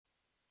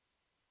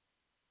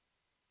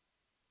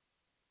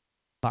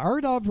The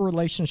Art of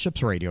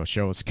Relationships radio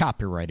show is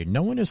copyrighted.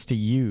 No one is to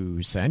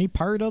use any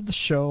part of the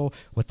show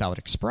without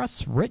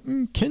express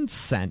written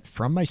consent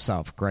from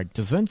myself, Greg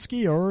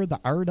Dzinski, or the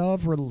Art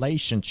of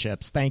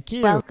Relationships. Thank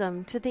you.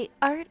 Welcome to the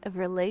Art of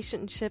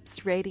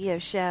Relationships radio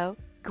show.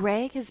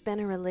 Greg has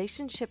been a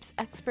relationships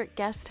expert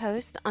guest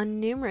host on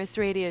numerous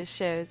radio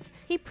shows.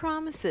 He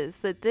promises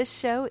that this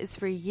show is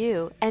for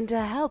you and to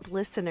help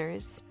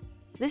listeners.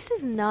 This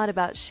is not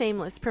about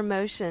shameless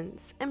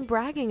promotions and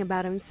bragging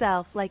about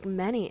himself like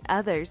many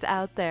others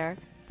out there.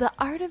 The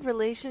Art of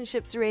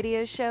Relationships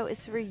radio show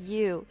is for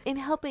you in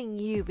helping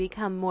you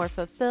become more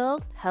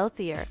fulfilled,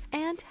 healthier,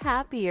 and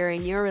happier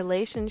in your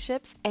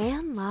relationships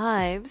and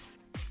lives.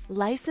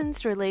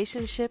 Licensed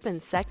relationship and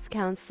sex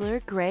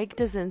counselor Greg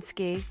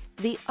Dzinski.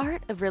 The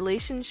Art of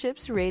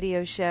Relationships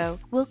radio show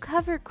will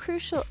cover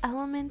crucial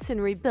elements in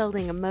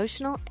rebuilding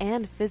emotional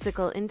and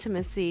physical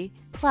intimacy,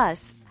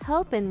 plus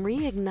help in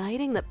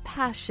reigniting the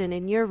passion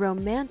in your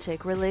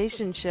romantic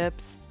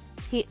relationships.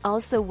 He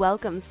also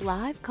welcomes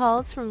live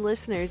calls from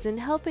listeners in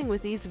helping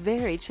with these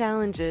very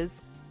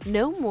challenges.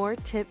 No more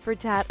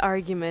tit-for-tat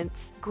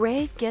arguments.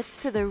 Greg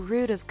gets to the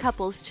root of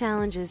couples'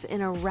 challenges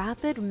in a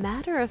rapid,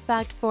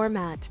 matter-of-fact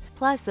format,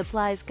 plus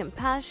applies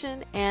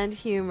compassion and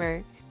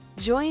humor.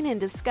 Join in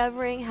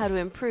discovering how to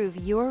improve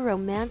your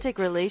romantic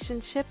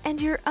relationship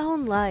and your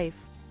own life.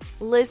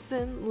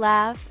 Listen,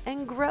 laugh,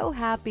 and grow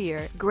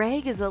happier.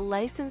 Greg is a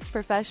licensed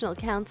professional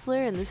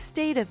counselor in the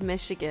state of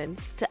Michigan.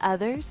 To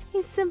others,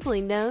 he's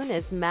simply known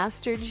as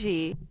Master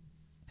G.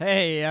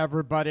 Hey,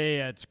 everybody,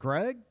 it's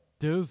Greg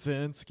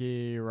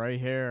Dzinski right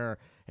here,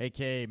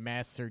 a.k.a.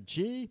 Master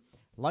G,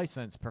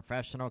 licensed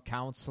professional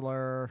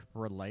counselor,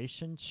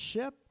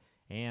 relationship,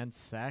 and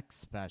sex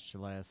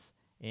specialist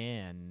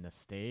in the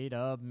state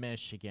of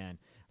Michigan.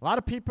 A lot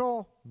of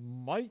people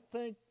might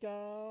think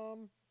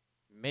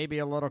maybe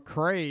a little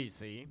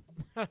crazy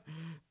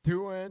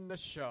doing the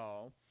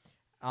show.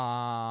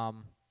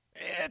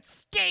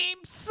 It's Game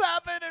 7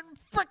 and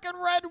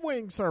frickin' Red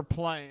Wings are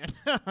playing.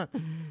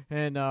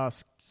 And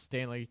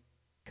Stanley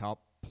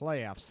Cup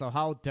playoffs. So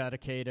how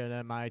dedicated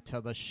am I to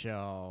the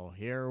show?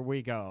 Here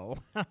we go.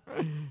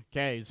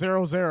 Okay,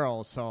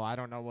 0-0. So I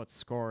don't know what the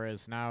score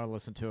is now. I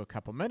listened to a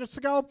couple minutes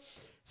ago.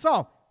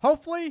 So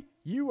hopefully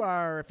you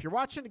are, if you're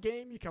watching the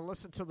game, you can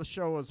listen to the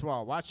show as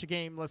well. Watch the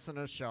game, listen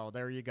to the show.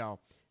 There you go.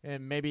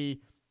 And maybe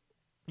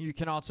you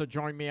can also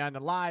join me on the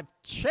live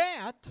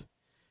chat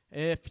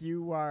if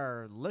you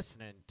are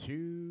listening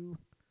to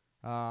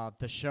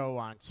the show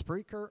on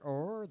Spreaker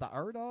or the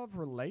Art of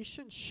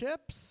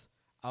Relationships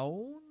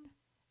own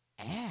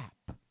app.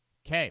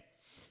 Okay,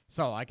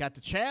 so I got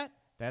the chat.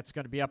 That's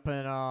going to be up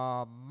in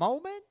a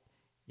moment.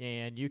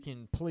 And you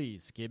can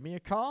please give me a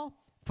call.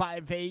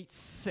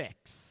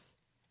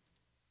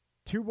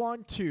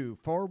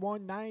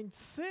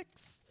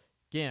 586-212-4196.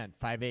 Again,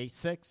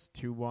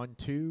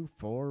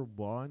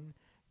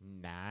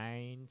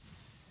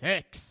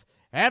 586-212-4196.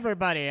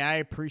 Everybody, I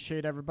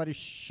appreciate everybody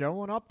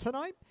showing up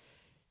tonight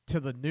to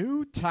the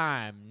new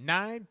time,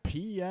 9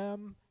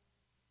 p.m.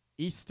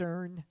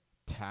 Eastern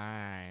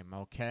time,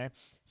 okay?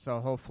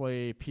 So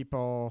hopefully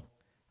people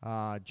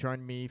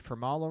join me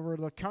from all over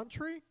the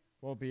country.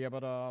 We'll be able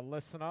to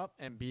listen up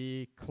and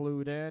be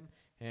clued in,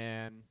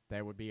 and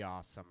that would be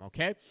awesome,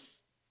 okay?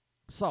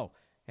 So,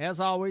 as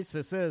always,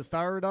 this is the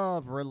Art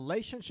of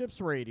Relationships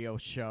radio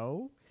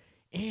show.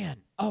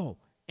 And,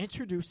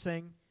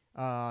 introducing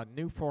a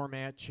new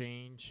format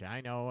change.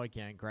 I know,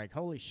 again, Greg,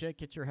 holy shit,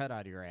 get your head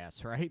out of your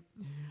ass, right?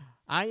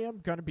 I am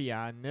going to be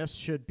on. This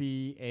should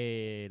be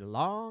a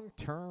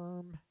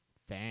long-term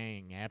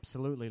thing,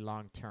 absolutely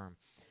long-term.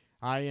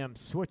 I am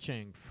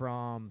switching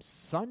from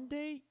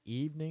Sunday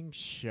evening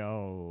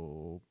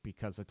show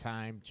because the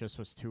time just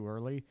was too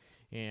early,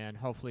 and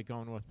hopefully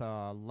going with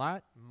a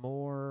lot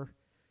more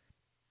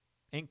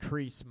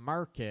increased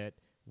market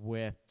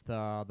with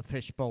the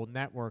Fishbowl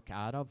Network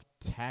out of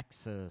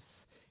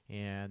Texas,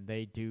 and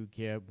they do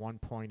get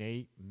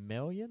 1.8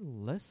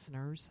 million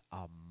listeners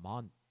a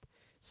month.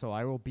 So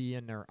I will be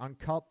in their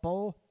Uncut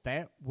Bowl.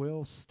 That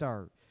will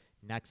start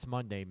next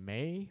Monday,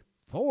 May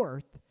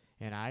 4th.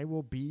 And I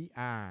will be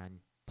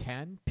on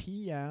 10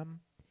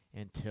 p.m.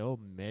 until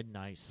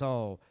midnight.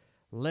 So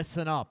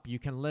listen up. You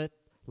can let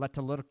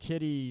the little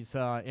kiddies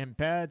in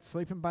bed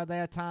sleeping by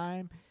that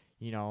time.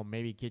 You know,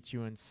 maybe get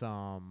you in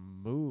some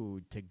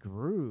mood to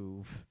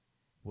groove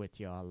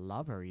with your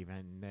lover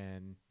even.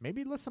 And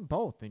maybe listen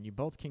both, and you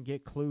both can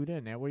get clued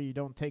in. That way you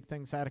don't take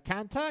things out of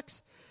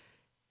context.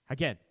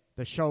 Again,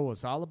 the show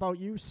is all about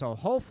you, so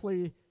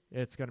hopefully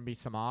it's going to be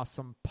some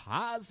awesome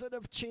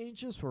positive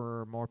changes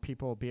where more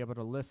people will be able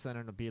to listen,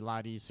 and it'll be a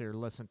lot easier to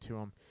listen to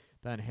them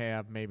than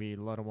have maybe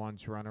little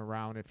ones run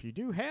around if you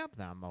do have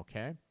them,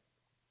 okay?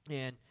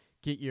 And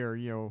get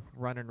your,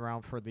 running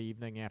around for the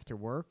evening after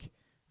work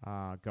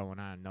going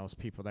on. Those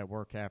people that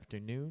work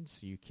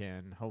afternoons, you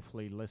can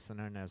hopefully listen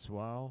in as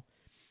well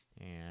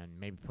and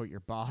maybe put your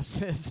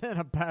bosses in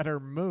a better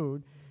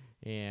mood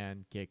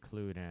and get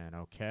clued in,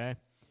 okay?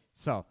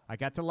 So I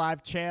got the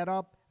live chat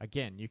up.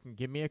 Again, you can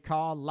give me a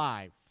call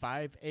live,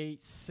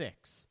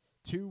 586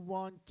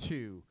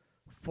 212-4196.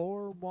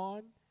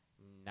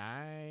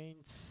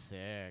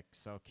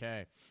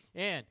 Okay.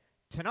 And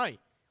tonight,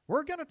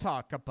 we're going to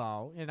talk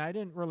about, and I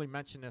didn't really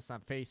mention this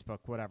on Facebook,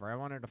 whatever. I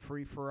wanted a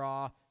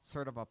free-for-all,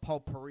 sort of a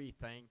potpourri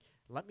thing.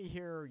 Let me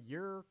hear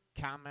your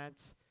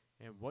comments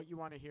and what you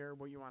want to hear,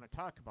 what you want to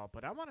talk about.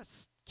 But I want to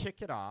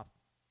kick it off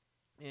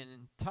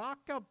and talk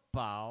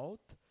about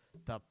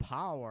the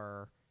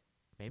power,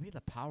 maybe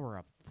the power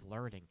of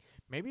flirting.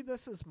 Maybe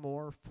this is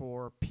more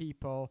for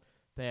people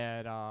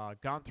that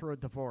gone through a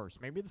divorce.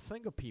 Maybe the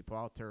single people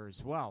out there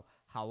as well.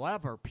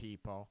 However,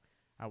 people,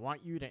 I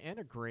want you to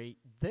integrate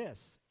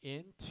this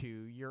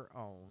into your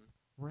own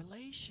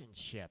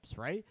relationships,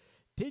 right?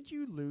 Did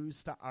you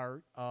lose the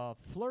art of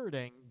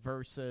flirting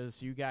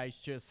versus you guys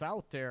just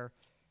out there?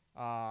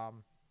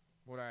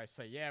 What do I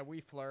say? Yeah, we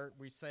flirt.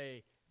 We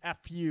say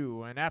F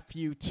you and F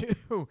you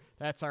too.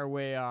 That's our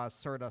way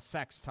sort of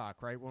sex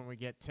talk, right, when we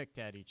get ticked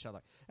at each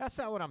other. That's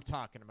not what I'm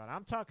talking about.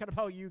 I'm talking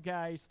about you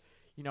guys,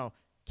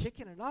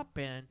 kicking it up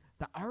in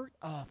the art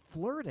of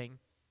flirting.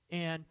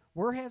 And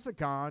where has it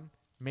gone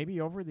maybe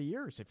over the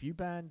years? If you've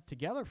been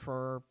together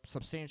for a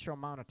substantial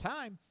amount of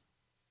time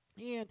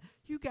and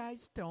you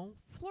guys don't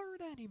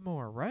flirt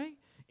anymore, right?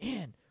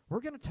 And we're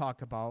going to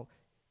talk about,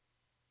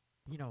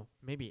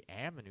 maybe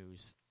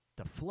avenues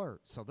to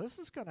flirt. So this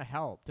is going to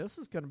help. This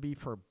is going to be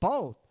for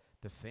both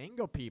the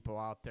single people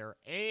out there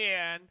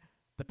and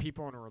the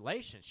people in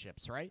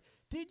relationships, right?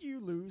 Did you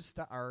lose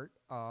the art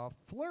of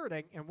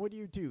flirting? And what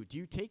do? Do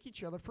you take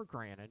each other for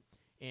granted?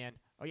 And,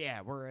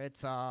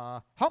 it's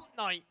hump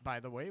night,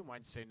 by the way,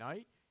 Wednesday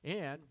night.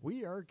 And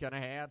we are going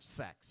to have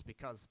sex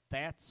because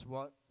that's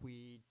what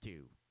we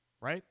do,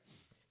 right?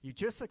 You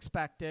just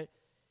expect it.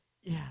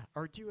 Yeah,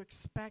 or do you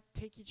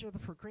take each other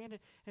for granted?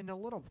 And a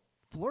little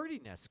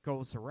flirtiness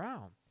goes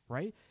around,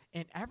 right?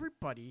 And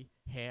everybody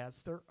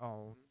has their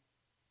own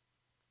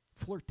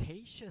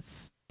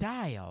flirtatious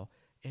style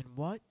and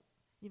what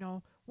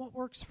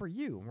works for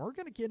you. And we're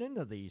going to get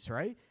into these,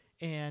 right?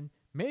 And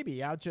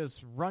maybe I'll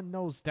just run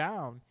those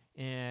down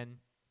and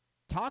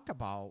talk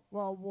about,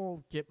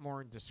 we'll get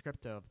more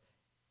descriptive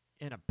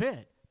in a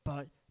bit,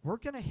 but we're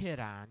going to hit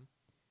on,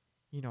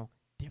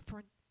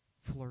 different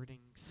flirting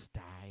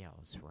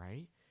styles,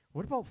 right?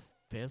 What about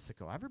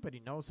physical?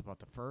 Everybody knows about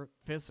the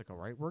physical,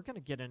 right? We're going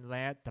to get into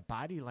that, the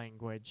body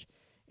language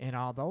and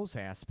all those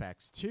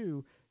aspects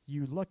too.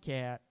 You look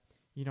at,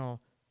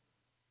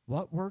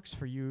 what works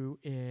for you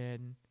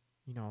in,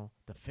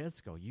 the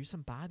physical,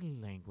 using body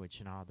language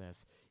and all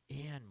this.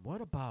 And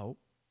what about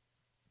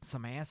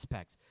some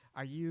aspects?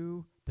 Are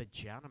you the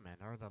gentleman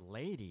or the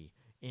lady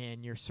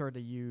and you're sort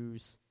of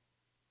use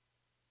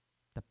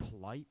the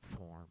polite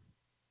form,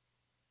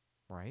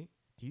 right?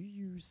 Do you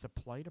use the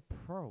polite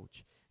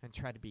approach and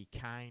try to be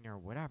kind or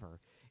whatever?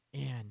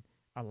 And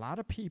a lot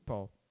of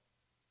people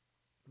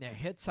that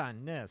hits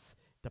on this,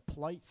 the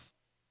polite,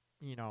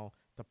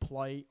 the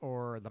polite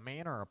or the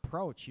manner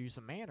approach,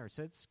 using manners,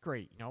 it's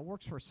great. It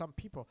works for some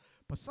people.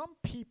 But some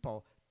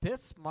people,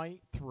 this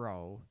might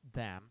throw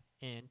them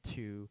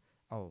into,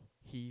 oh,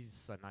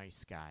 he's a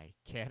nice guy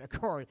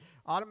category.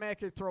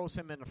 Automatically throws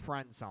him in the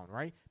friend zone,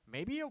 right?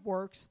 Maybe it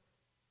works.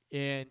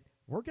 And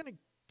we're going to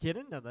get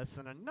into this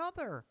in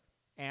another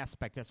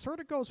aspect. It sort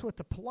of goes with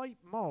the polite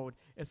mode.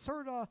 It's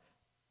sort of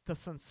the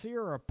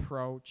sincere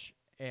approach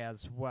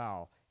as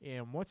well.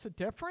 And what's the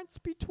difference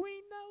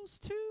between those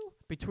two?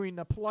 Between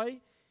the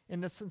polite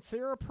and the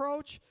sincere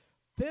approach?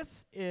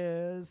 This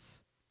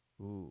is,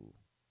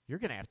 you're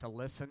going to have to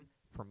listen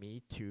for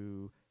me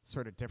to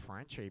sort of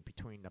differentiate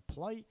between the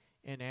polite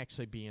and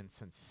actually being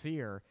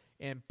sincere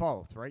in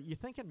both, right? You're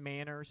thinking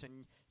manners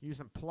and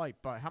using polite,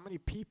 but how many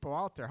people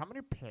out there, how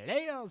many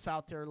players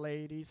out there,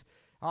 ladies,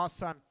 all of a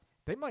sudden,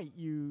 they might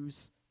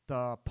use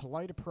the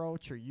polite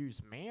approach or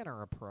use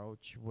manner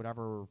approach,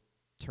 whatever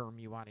term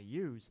you want to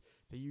use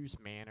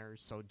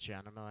manners so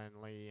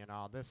gentlemanly and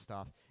all this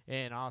stuff.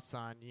 And all of a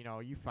sudden,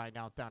 you find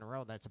out down the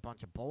road that's a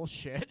bunch of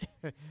bullshit.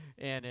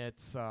 And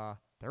it's,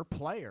 they're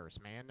players,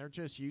 man. They're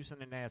just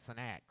using it as an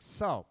act.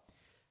 So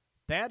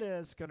that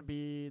is going to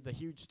be the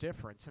huge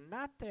difference. And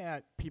not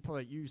that people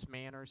that use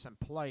manners and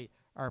polite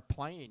are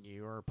playing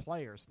you or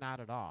players, not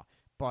at all.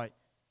 But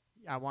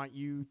I want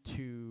you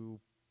to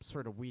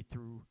sort of weed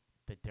through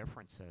the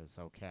differences,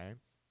 okay?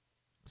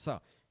 So,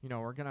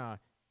 we're going to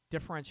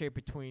differentiate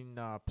between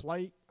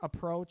polite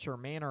approach or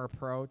manner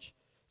approach,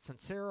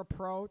 sincere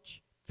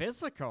approach,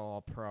 physical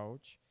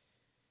approach.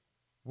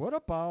 What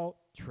about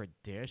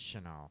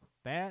traditional?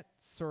 That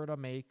sort of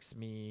makes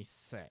me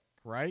sick,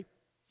 right?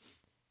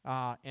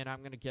 And I'm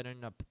going to get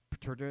into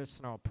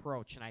traditional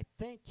approach. And I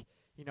think,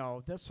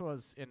 this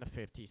was in the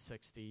 50s,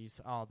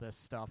 60s, all this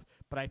stuff.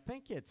 But I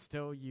think it's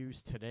still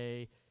used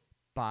today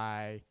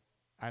by,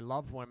 I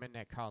love women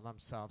that call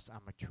themselves,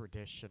 I'm a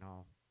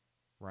traditional,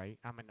 right?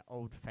 I'm an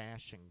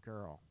old-fashioned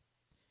girl.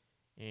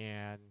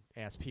 And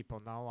as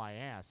people know, I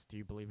asked, do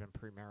you believe in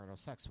premarital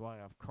sex? Well,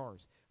 of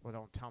course. Well,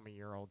 don't tell me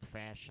you're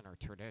old-fashioned or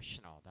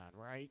traditional then,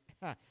 right?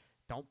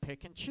 Don't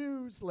pick and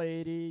choose,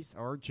 ladies,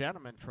 or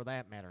gentlemen for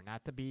that matter,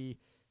 not to be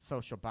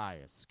social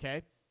bias,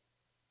 okay?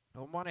 I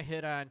want to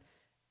hit on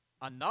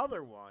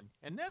another one,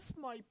 and this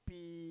might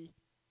be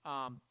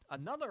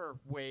another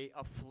way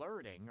of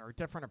flirting or a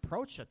different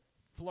approach to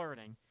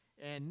flirting.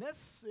 And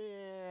this,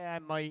 I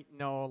might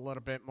know a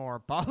little bit more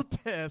about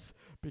this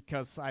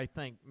because I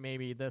think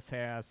maybe this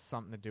has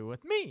something to do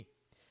with me.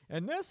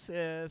 And this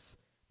is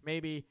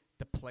maybe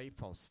the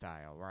playful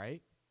style,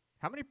 right?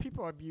 How many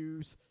people have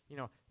used,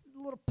 a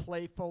little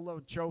playful, a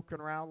little joking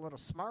around, a little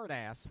smart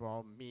ass?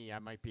 Well, me, I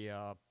might be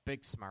a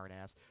big smart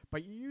ass.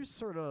 But you use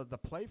sort of the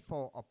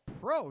playful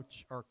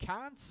approach or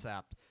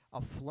concept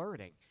of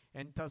flirting.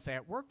 And does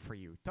that work for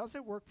you? Does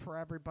it work for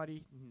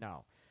everybody?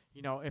 No.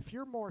 If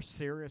you're more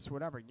serious,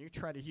 whatever, and you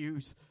try to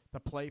use the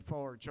playful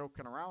or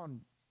joking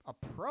around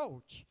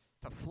approach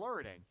to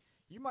flirting,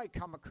 you might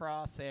come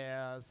across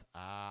as,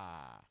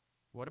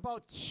 what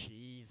about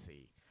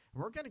cheesy?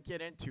 We're going to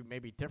get into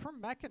maybe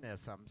different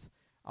mechanisms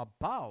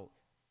about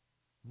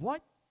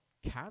what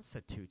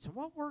constitutes and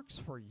what works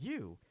for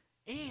you,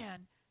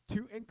 and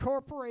to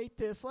incorporate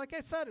this. Like I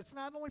said, it's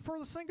not only for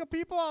the single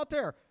people out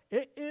there.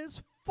 It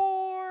is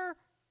for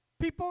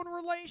people in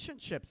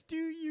relationships. Do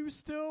you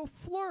still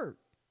flirt,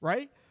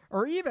 right?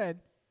 Or even,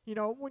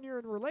 when you're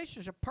in a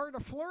relationship, part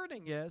of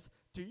flirting is,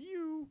 do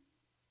you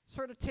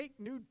sort of take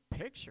nude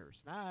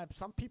pictures? Now,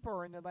 some people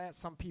are into that,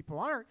 some people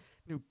aren't.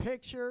 Nude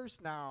pictures.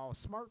 Now,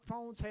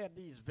 smartphones have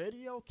these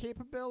video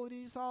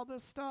capabilities, all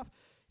this stuff.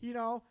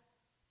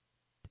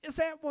 Is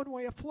that one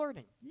way of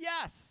flirting?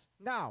 Yes.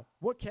 Now,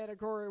 what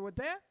category would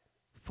that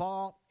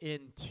fall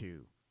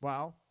into?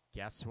 Well,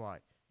 guess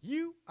what?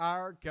 You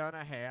are going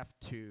to have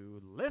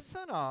to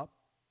listen up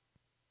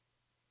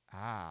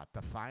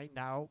to find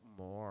out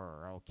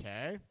more,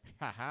 okay?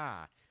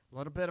 Haha. A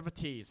little bit of a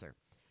teaser.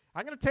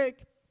 I'm going to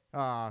take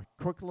a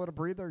quick little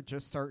breather,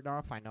 just starting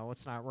off. I know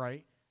it's not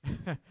right.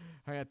 I'm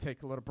going to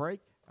take a little break.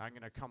 I'm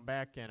going to come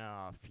back in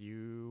a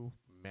few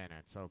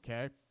minutes,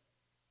 okay?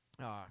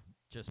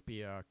 Just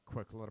be a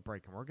quick little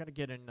break. And we're going to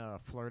get into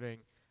flirting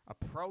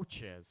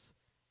approaches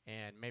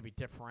and maybe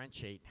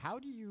differentiate. How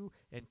do you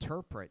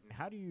interpret and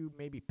how do you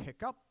maybe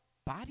pick up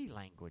body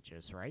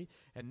languages, right?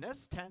 And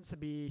this tends to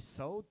be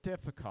so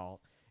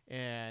difficult,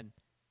 and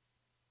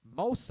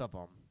most of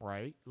them,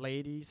 right,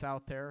 ladies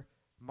out there,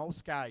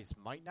 most guys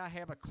might not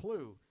have a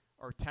clue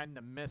or tend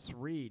to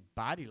misread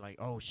body language.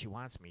 Oh, she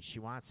wants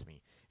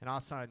me. And all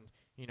of a sudden,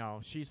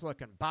 she's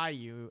looking by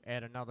you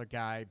at another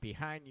guy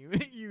behind you.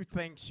 You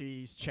think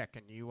she's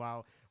checking you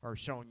out or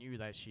showing you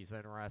that she's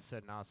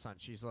interested, and all of a sudden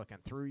she's looking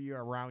through you,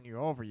 around you,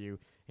 over you,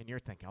 and you're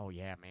thinking, oh,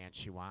 yeah, man,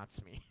 she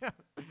wants me.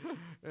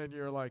 And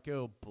you're like,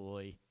 oh,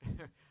 boy.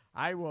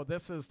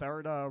 This is the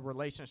Art of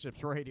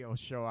Relationships radio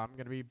show. I'm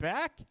going to be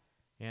back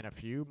in a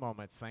few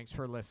moments. Thanks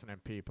for listening,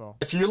 people.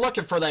 If you're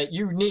looking for that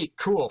unique,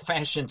 cool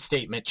fashion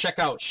statement, check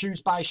out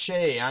Shoes by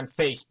Shay on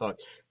Facebook.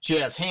 She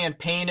has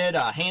hand-painted,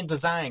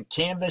 hand-designed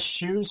canvas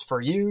shoes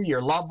for you,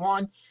 your loved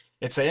one.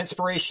 It's an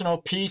inspirational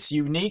piece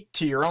unique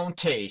to your own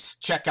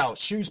taste. Check out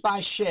Shoes by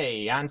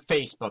Shay on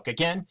Facebook.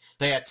 Again,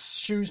 that's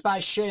Shoes by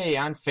Shay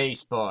on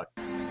Facebook.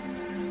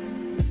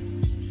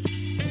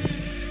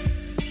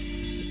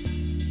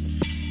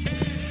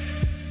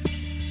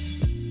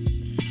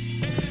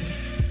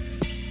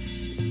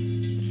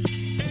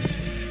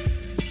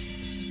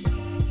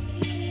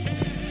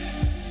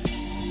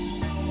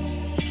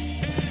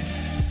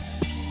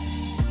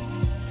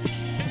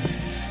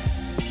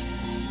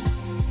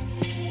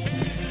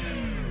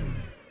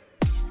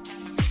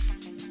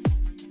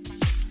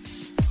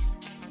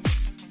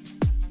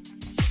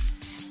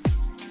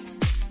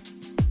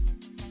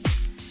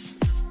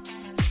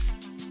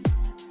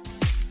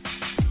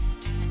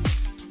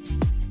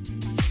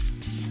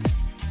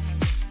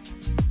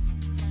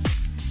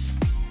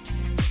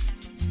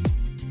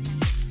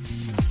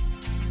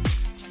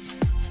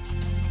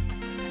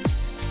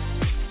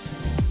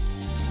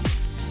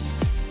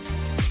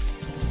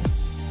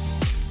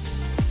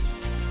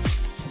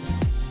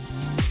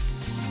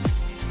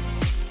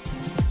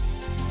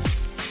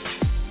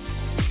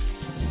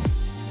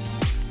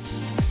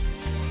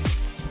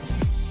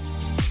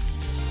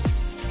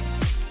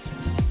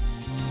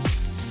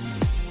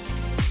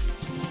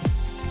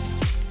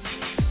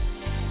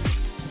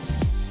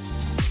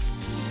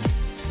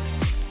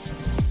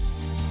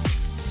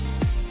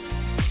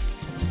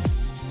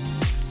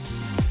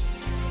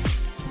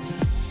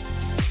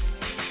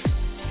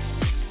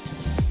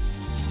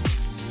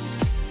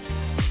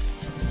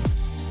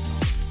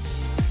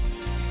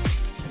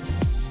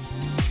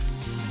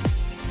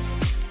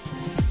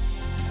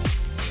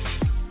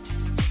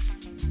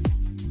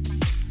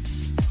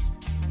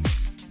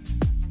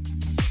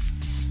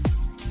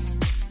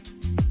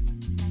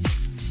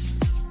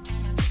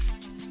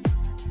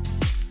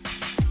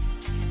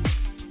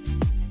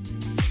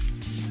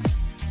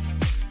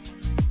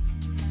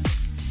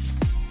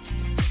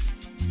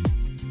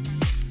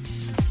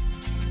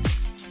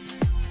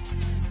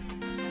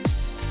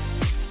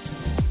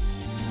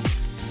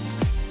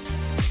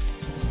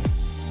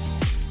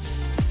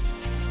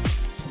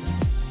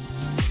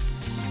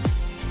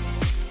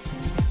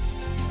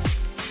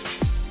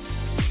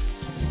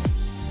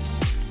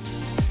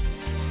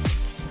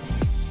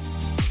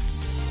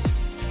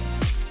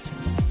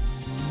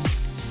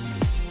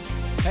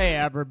 Hey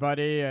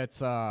everybody, it's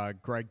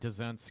Greg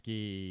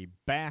Dzinski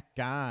back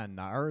on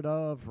the Art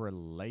of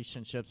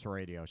Relationships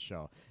radio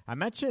show. I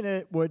mentioned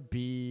it would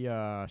be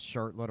a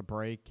short little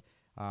break,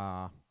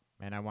 and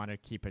I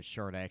wanted to keep it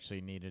short. I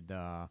actually needed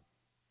to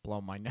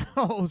blow my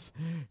nose,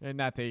 and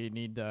not that you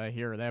need to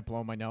hear that,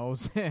 blow my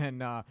nose,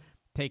 and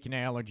take an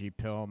allergy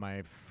pill.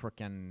 My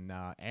freaking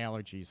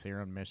allergies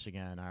here in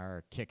Michigan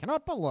are kicking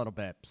up a little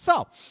bit.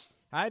 So,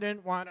 I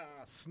didn't want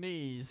to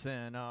sneeze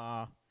and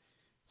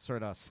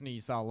sort of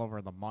sneeze all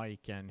over the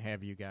mic and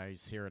have you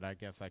guys hear it. I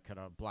guess I could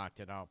have blocked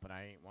it out, but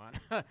I ain't want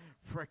to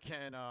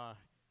frickin'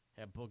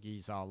 have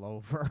boogies all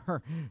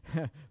over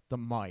the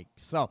mic.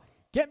 So,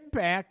 getting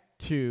back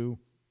to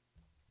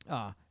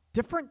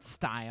different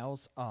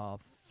styles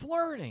of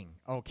flirting,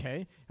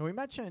 okay? And we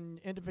mentioned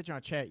individual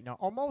chat,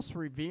 almost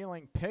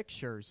revealing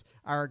pictures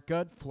are a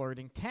good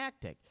flirting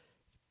tactic.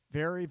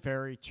 Very,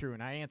 very true.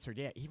 And I answered,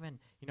 yeah, even,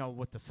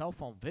 with the cell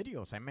phone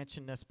videos, I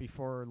mentioned this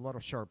before a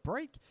little short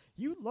break.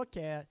 You look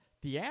at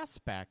the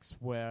aspects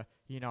where,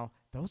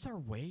 those are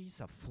ways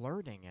of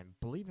flirting. And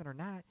believe it or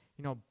not,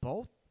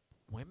 both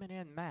women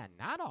and men,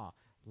 not all,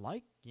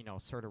 like,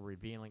 sort of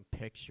revealing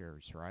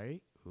pictures,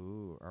 right?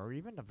 Ooh, or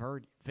even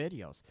the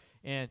videos.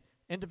 And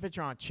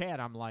individual on chat,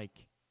 I'm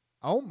like,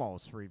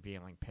 almost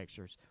revealing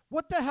pictures.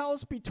 What the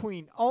hell's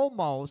between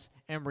almost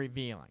and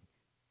revealing?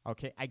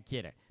 Okay, I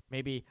get it.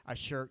 Maybe a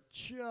shirt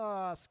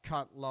just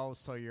cut low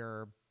so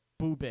your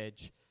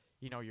boobage,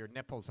 your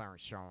nipples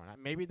aren't showing.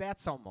 Maybe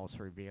that's almost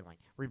revealing.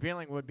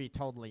 Revealing would be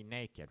totally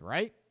naked,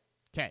 right?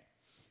 Okay.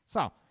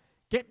 So,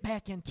 get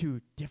back into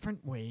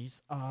different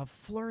ways of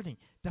flirting.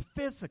 The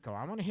physical.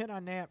 I want to hit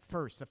on that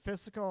first. The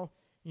physical,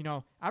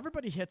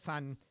 everybody hits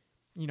on,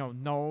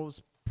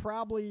 nose,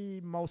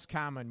 probably most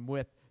common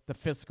with the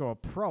physical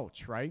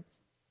approach, right?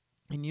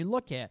 And you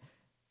look at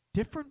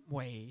different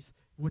ways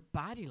with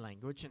body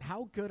language and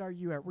how good are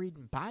you at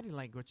reading body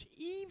language,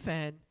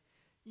 even,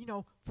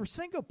 for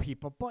single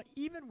people, but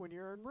even when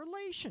you're in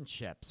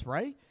relationships,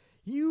 right?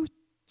 You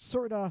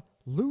sort of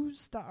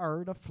lose the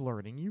art of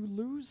flirting. You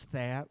lose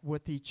that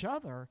with each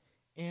other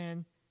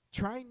and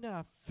trying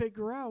to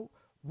figure out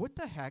what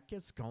the heck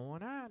is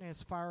going on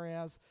as far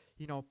as,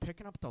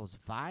 picking up those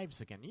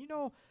vibes again.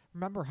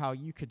 Remember how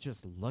you could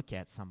just look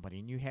at somebody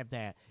and you have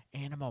that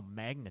animal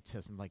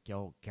magnetism, like,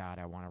 oh, God,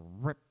 I want to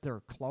rip their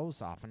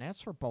clothes off. And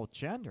that's for both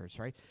genders,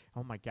 right?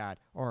 Oh, my God.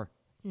 Or,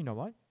 you know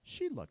what?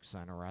 She looks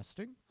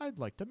interesting. I'd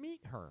like to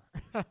meet her.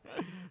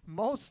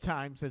 Most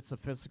times it's a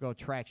physical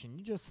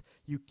attraction.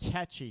 You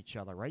catch each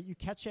other, right? You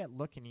catch that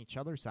look in each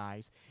other's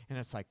eyes, and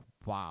it's like,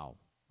 wow,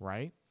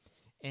 right?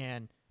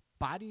 And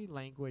body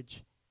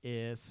language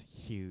is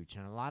huge,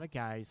 and a lot of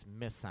guys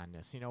miss on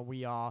this.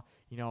 We all,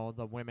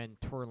 the women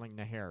twirling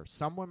the hair.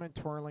 Some women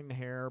twirling the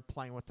hair,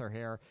 playing with their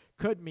hair,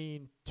 could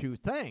mean two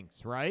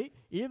things, right?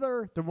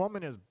 Either the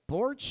woman is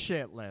bored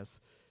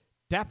shitless,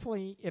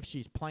 definitely if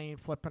she's playing,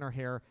 flipping her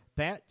hair,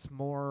 that's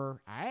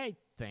more, I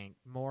think,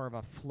 more of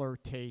a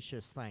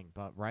flirtatious thing,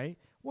 but, right?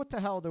 What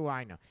the hell do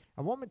I know?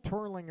 A woman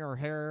twirling her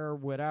hair,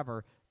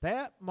 whatever,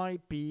 that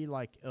might be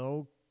like,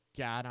 oh,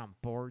 God, I'm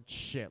bored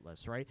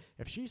shitless, right?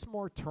 If she's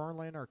more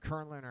twirling or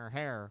curling her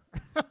hair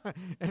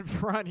in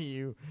front of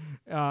you,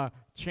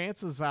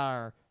 chances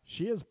are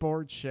she is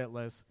bored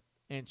shitless,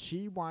 and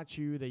she wants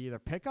you to either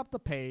pick up the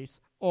pace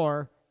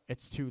or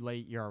it's too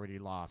late, you already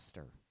lost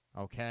her,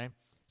 okay?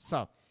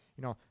 So,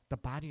 the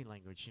body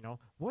language,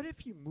 what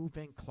if you move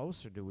in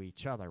closer to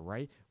each other,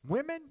 right?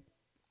 Women,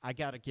 I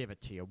got to give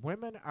it to you.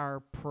 Women are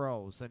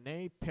pros, and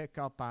they pick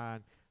up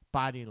on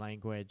body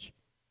language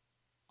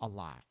a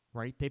lot.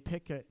 Right? They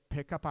pick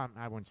up on,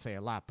 I wouldn't say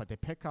a lot, but they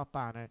pick up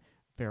on it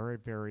very,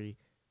 very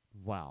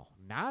well.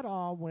 Not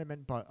all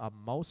women, but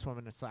most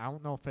women. I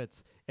don't know if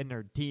it's in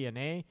their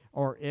DNA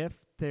or if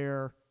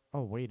they're,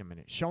 oh, wait a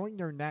minute, showing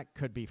their neck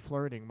could be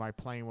flirting by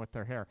playing with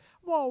their hair.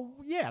 Well,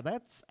 yeah,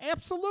 that's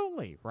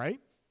absolutely, right?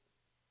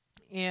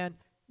 And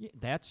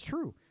that's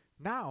true.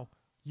 Now,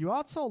 you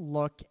also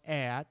look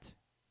at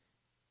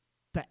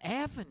the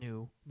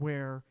avenue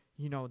where,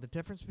 the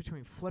difference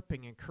between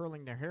flipping and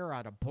curling their hair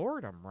out of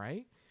boredom,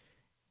 right?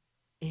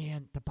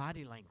 And the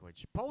body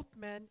language. Both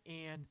men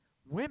and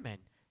women,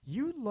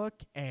 you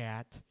look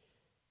at,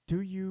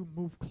 do you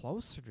move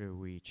closer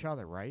to each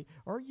other, right?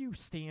 Or are you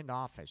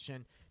standoffish?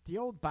 And the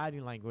old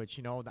body language,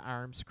 the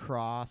arms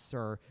crossed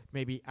or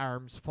maybe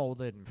arms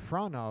folded in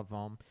front of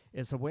them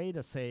is a way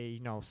to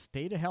say,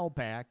 stay the hell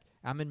back.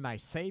 I'm in my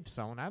safe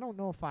zone. I don't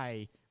know if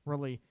I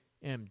really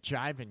am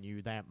jiving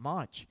you that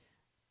much.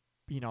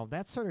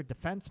 That's sort of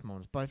defense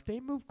moves. But if they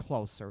move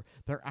closer,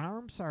 their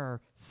arms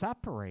are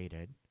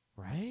separated,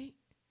 right?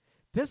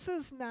 This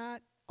is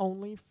not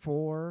only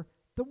for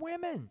the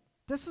women.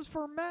 This is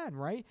for men,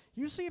 right?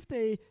 Usually if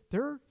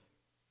they're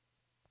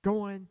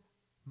going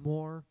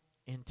more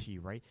into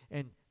you, right?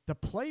 And the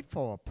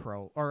playful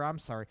approach,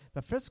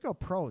 the physical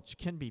approach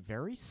can be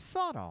very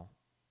subtle,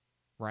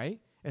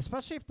 right?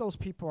 Especially if those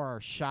people are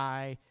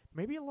shy,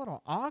 maybe a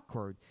little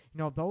awkward.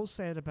 Those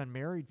that have been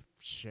married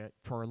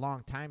for a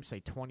long time,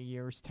 say 20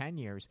 years, 10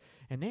 years,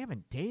 and they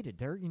haven't dated.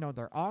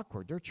 They're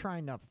awkward. They're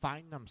trying to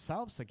find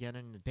themselves again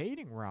in the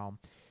dating realm.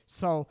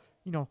 So,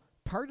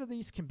 part of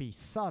these can be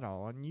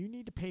subtle, and you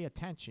need to pay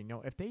attention.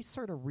 If they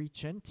sort of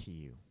reach into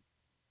you,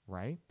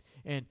 right?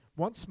 And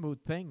one smooth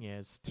thing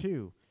is,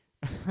 too,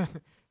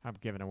 I'm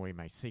giving away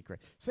my secret.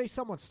 Say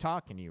someone's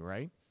talking to you,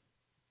 right?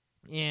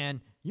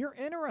 And you're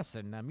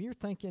interested in them. You're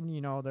thinking,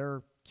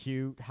 they're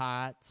cute,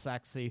 hot,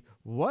 sexy,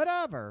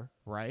 whatever,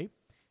 right?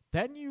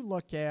 Then you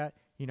look at,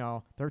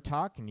 they're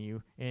talking to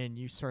you, and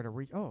you sort of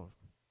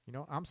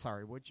I'm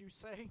sorry, what'd you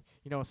say?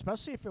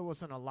 Especially if it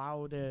was in a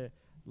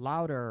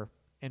louder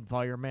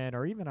environment,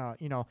 or even a,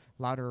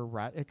 louder,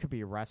 it could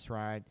be a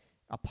restaurant,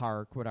 a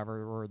park,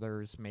 whatever, or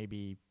there's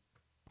maybe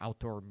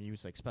outdoor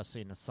music,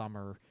 especially in the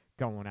summer,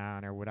 going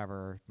on, or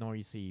whatever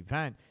noisy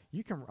event.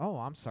 You can,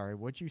 I'm sorry,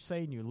 what'd you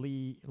say? And you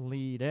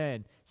lead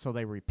in, so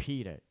they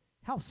repeat it.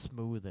 How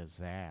smooth is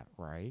that,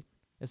 right?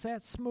 Is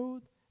that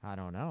smooth? I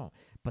don't know.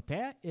 But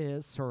that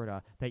is sort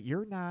of that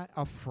you're not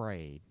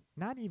afraid,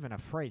 not even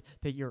afraid,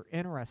 that you're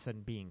interested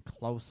in being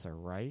closer,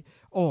 right?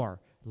 Or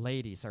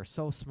ladies are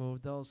so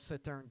smooth, they'll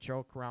sit there and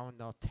joke around,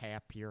 they'll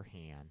tap your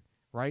hand,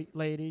 right,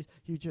 ladies?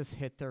 You just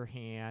hit their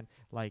hand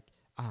like,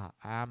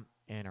 I'm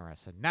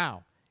interested.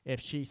 Now, if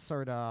she's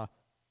sort of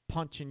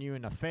punching you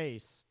in the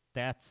face,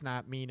 that's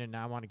not meaning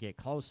I want to get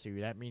close to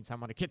you. That means I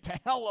want to get the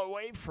hell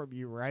away from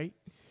you, right?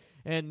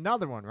 And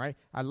another one, right?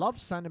 I love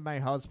sending my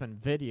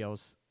husband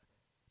videos,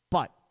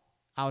 but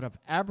out of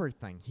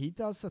everything, he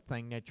does the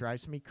thing that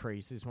drives me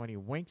crazy is when he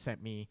winks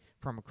at me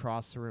from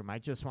across the room. I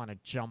just want to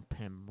jump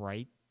him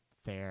right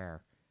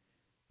there.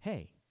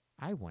 Hey,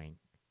 I wink.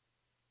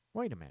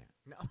 Wait a minute.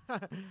 No,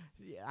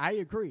 I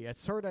agree.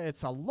 It's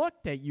a look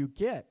that you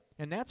get,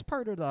 and that's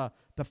part of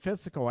the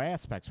physical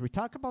aspects. We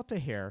talk about the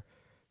hair,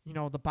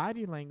 the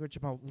body language,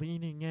 about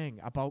leaning in,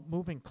 about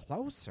moving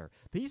closer.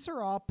 These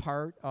are all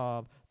part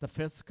of the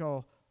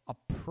physical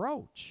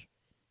approach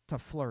to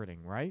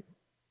flirting, right?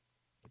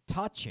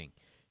 Touching.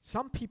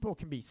 Some people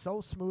can be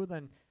so smooth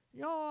and,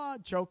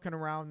 joking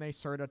around, they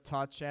sort of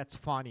touch. That's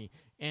funny.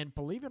 And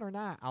believe it or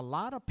not, a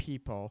lot of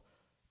people,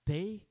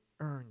 they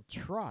earn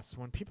trust.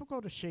 When people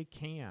go to shake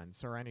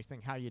hands or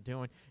anything, how you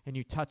doing, and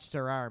you touch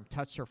their arm,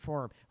 touch their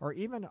forearm, or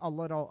even a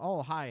little,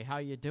 oh, hi, how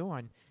you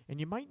doing, and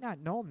you might not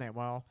know them that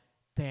well,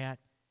 that,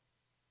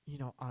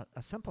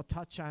 a simple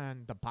touch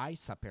on the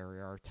bicep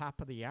area or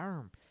top of the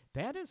arm,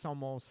 that is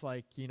almost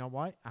like, you know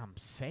what, I'm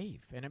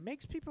safe. And it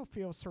makes people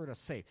feel sort of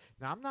safe.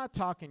 Now, I'm not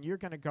talking you're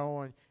going to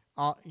go and,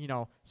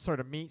 sort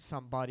of meet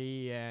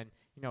somebody and,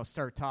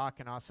 start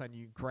talking. All of a sudden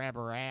you grab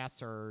her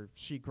ass or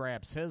she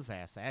grabs his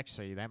ass.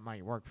 Actually, that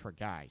might work for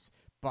guys.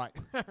 But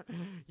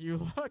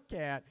you look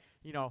at,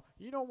 you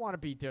don't want to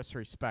be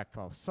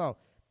disrespectful. So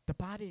the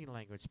body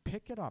language,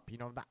 pick it up.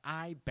 The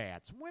eye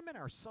bats. Women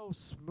are so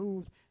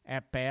smooth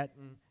at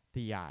batting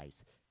the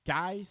eyes.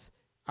 Guys,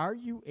 are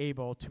you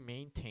able to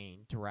maintain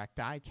direct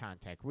eye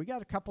contact? We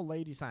got a couple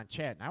ladies on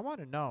chat, and I want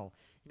to know,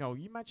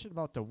 you mentioned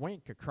about the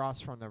wink across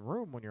from the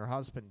room when your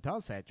husband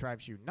does that. It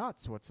drives you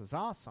nuts, which is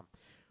awesome.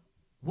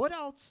 What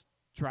else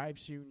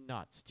drives you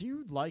nuts? Do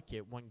you like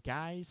it when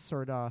guys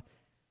sort of,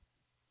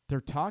 they're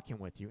talking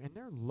with you and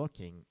they're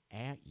looking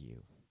at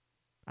you?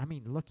 I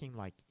mean, looking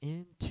like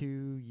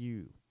into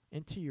you,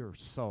 into your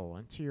soul,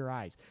 into your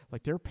eyes,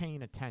 like they're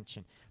paying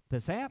attention.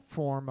 Does that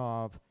form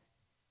of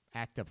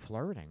active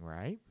flirting,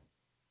 right?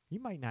 You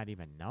might not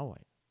even know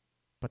it.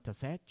 But does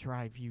that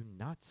drive you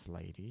nuts,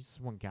 ladies,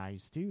 when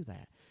guys do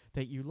that?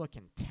 That you look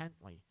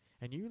intently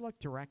and you look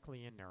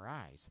directly in their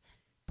eyes.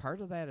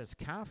 Part of that is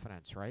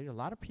confidence, right? A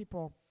lot of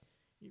people,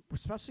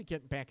 especially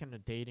getting back in the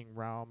dating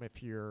realm,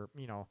 if you're,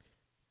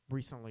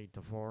 recently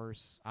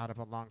divorced out of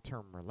a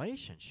long-term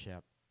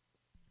relationship,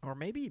 or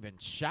maybe even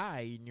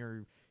shy and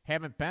you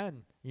haven't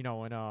been, in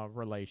a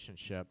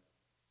relationship,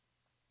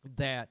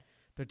 that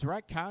the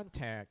direct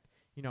contact,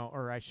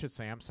 or I should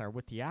say, I'm sorry,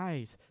 with the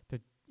eyes,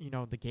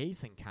 the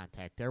gazing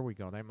contact, there we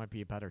go, that might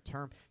be a better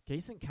term,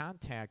 gazing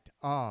contact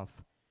of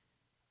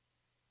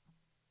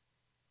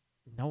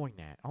knowing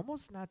that,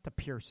 almost not the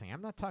piercing.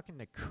 I'm not talking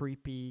the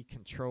creepy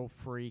control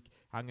freak,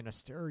 I'm going to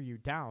stare you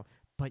down,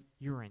 but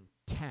your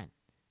intent,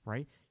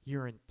 right?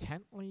 You're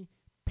intently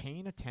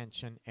paying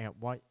attention at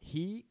what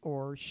he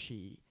or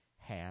she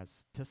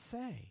has to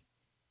say.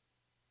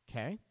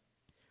 Okay?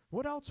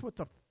 What else with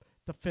the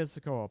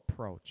physical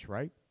approach,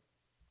 right?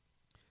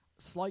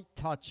 Slight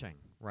touching,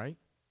 right?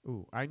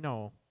 Ooh, I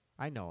know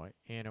it,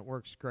 and it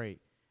works great.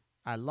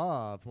 I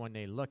love when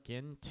they look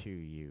into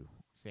you.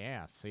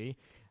 Yeah, see?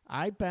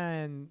 I've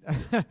been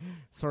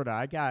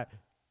I got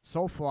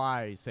soulful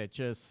eyes that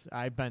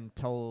I've been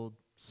told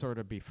sort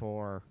of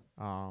before,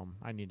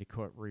 I need to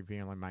quit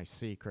revealing my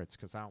secrets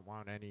because I don't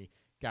want any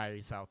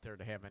guys out there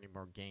to have any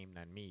more game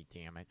than me,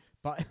 damn it.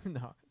 But,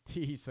 no,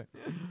 teasing.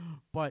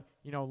 But,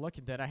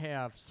 looking that I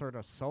have sort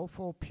of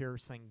soulful,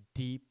 piercing,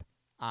 deep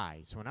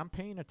eyes. When I'm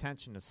paying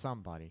attention to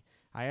somebody,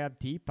 I have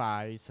deep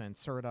eyes and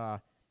sort of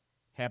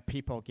have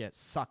people get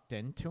sucked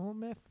into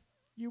them, if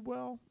you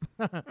will,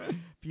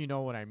 if you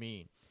know what I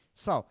mean.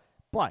 So,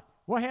 but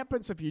what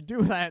happens if you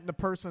do that and the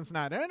person's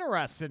not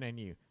interested in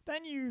you?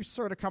 Then you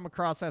sort of come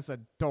across as a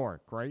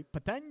dork, right?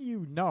 But then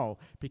you know,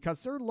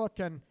 because they're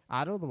looking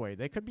out of the way.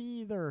 They could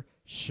be either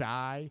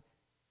shy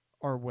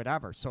or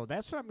whatever. So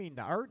that's what I mean.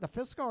 The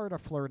physical art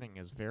of flirting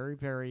is very,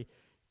 very,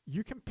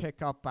 you can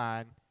pick up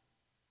on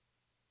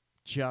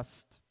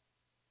just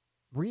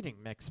reading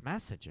mixed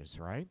messages,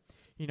 right?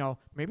 You know,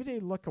 maybe they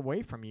look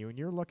away from you and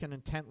you're looking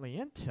intently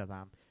into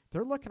them.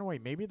 They're looking away.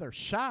 Maybe they're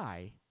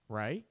shy,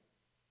 right?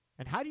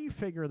 And how do you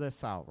figure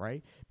this out,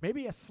 right?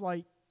 Maybe a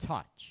slight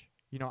touch,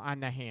 you know, on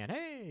the hand.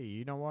 Hey,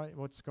 you know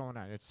what's going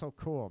on? It's so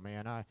cool,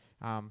 man.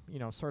 You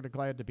know, sort of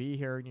glad to be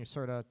here. And you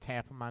sort of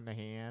tap them on the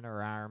hand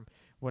or arm,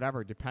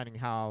 whatever, depending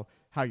how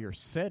you're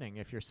sitting.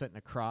 If you're sitting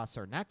across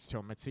or next to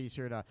them, it's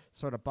easier to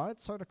sort of, but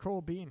it's sort of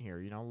cool being here,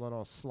 you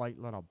know, slight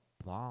little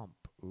bump.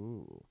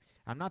 Ooh.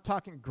 I'm not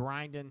talking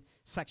grinding,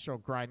 sexual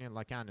grinding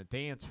like on the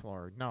dance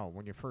floor. No,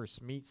 when you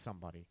first meet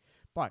somebody.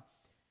 But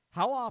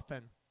how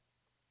often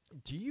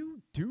do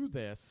you do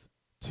this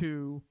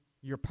to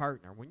your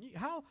partner?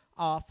 How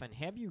often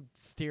have you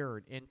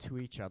stared into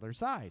each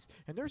other's eyes?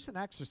 And there's an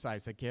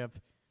exercise I give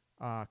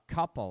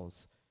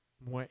couples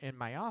in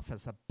my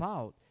office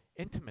about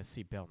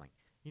intimacy building.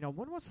 You know,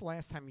 when was the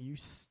last time you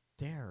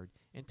stared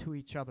into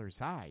each other's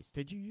eyes?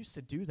 Did you used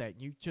to do that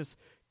and you just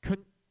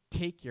couldn't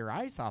take your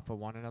eyes off of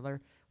one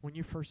another when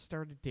you first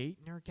started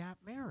dating or got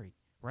married,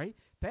 right?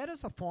 That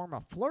is a form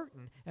of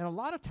flirting, and a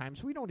lot of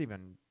times we don't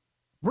even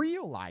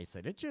realize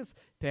it. It's just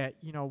that,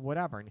 you know,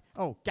 whatever. And,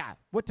 oh, God,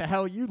 what the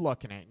hell are you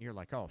looking at? And you're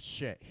like, oh,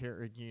 shit,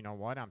 here, you know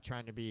what? I'm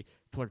trying to be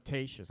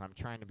flirtatious. I'm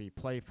trying to be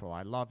playful.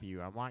 I love you.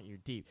 I want you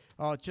deep.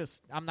 Oh,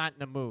 I'm not in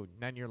the mood.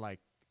 And then you're like,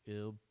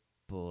 oh,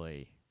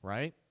 boy,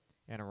 right?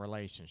 In a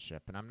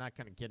relationship. And I'm not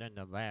going to get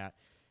into that.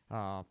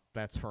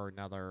 That's for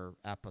another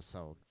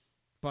episode.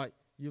 But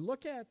you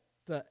look at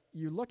the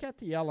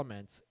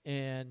elements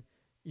and,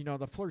 you know,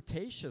 the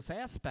flirtatious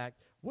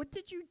aspect. What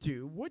did you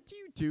do? What do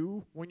you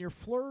do when you're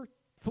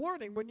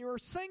flirting when you're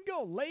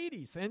single,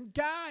 ladies and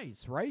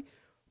guys, right?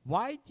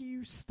 Why do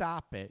you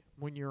stop it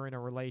when you're in a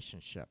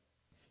relationship?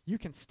 You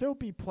can still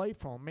be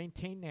playful and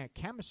maintain that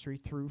chemistry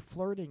through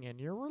flirting in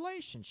your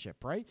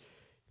relationship, right?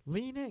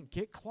 Lean in,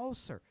 get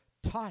closer,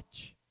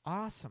 touch,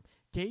 awesome.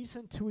 Gaze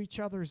into each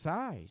other's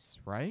eyes,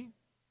 right?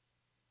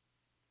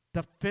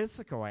 The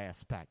physical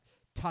aspect,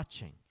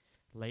 touching.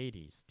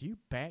 Ladies, do you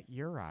bat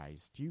your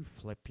eyes? Do you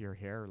flip your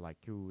hair like,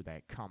 ooh,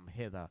 that come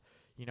hither?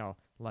 You know,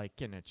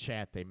 like in a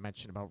chat they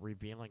mentioned about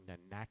revealing the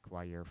neck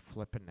while you're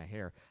flipping the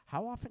hair.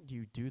 How often do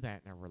you do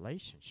that in a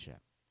relationship?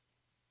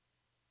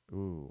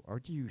 Ooh, or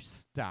do you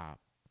stop?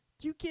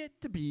 Do you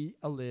get to be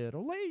a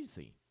little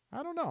lazy?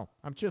 I don't know.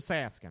 I'm just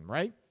asking,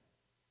 right?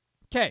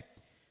 Okay.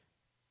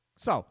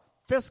 So,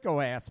 physical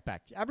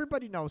aspect.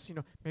 Everybody knows, you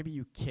know, maybe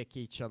you kick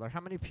each other.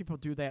 How many people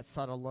do that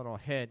subtle little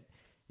hit,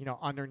 you know,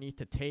 underneath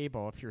the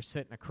table if you're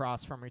sitting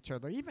across from each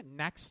other, even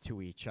next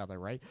to each other,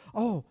 right?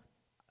 Oh,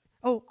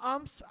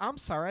 I'm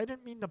sorry, I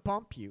didn't mean to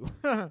bump you.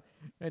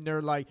 And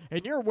they're like,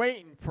 and you're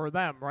waiting for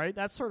them, right?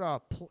 That's sort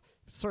of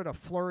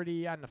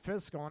flirty on the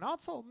physical, and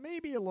also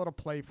maybe a little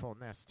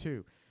playfulness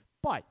too.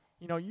 But,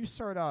 you know, you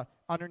sort of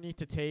underneath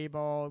the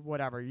table,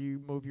 whatever, you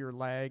move your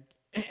leg,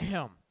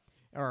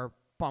 or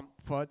bump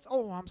foots.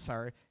 Oh, I'm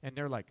sorry. And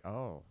they're like,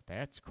 oh,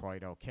 that's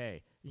quite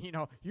okay. You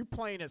know, you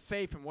playing it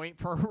safe and waiting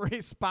for a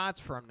response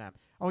from them.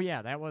 Oh,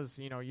 yeah, that was,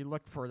 you know, you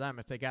look for them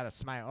if they got a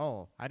smile.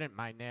 Oh, I didn't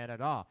mind that at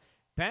all.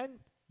 Then,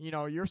 you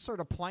know, you're sort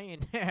of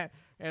playing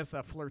as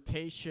a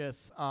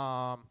flirtatious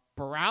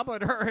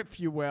barometer, if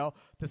you will,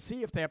 to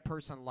see if that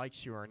person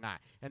likes you or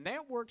not. And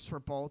that works for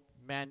both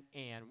men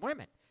and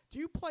women. Do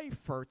you play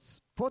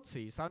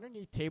footsies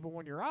underneath table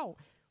when you're out,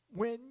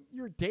 when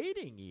you're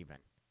dating even?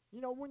 You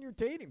know, when you're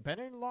dating, been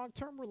in a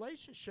long-term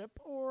relationship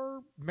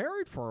or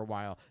married for a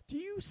while, do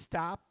you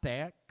stop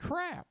that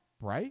crap,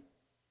 right?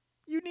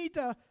 You need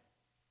to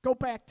go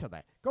back to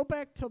that. Go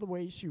back to the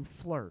ways you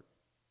flirt.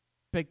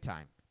 Big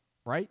time,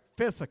 right?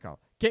 Physical.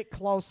 Get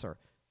closer.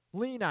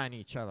 Lean on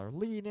each other.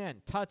 Lean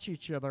in. Touch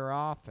each other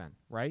often,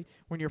 right?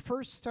 When you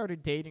first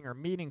started dating or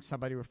meeting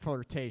somebody with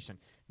flirtation,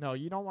 no,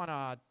 you don't want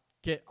to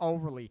get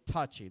overly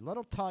touchy.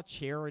 Little touch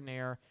here and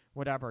there,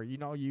 whatever. You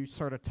know, you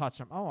sort of touch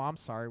them. Oh, I'm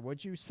sorry.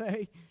 What'd you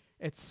say?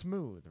 It's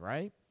smooth,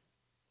 right?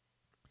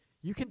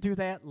 You can do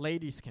that.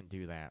 Ladies can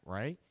do that,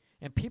 right?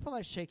 And people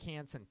that shake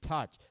hands and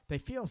touch, they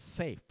feel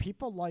safe.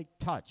 People like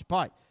touch,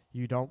 but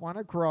you don't want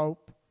to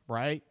grope,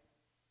 right?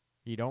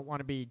 You don't want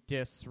to be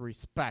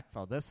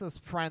disrespectful. This is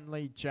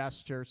friendly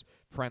gestures,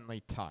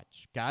 friendly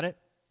touch. Got it?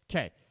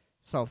 Okay.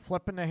 So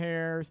flipping the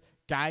hairs,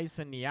 guys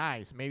in the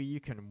eyes. Maybe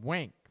you can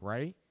wink,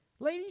 right?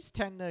 Ladies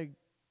tend to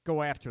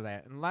go after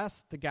that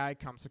unless the guy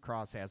comes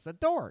across as a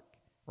dork,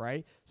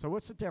 right? So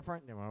what's the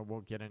difference? Well,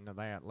 we'll get into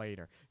that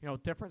later. You know,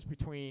 difference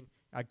between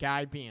a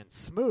guy being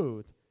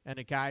smooth and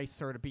a guy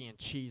sort of being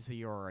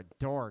cheesy or a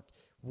dork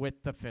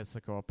with the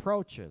physical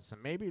approaches.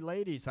 And maybe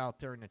ladies out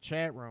there in the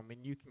chat room,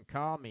 and you can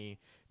call me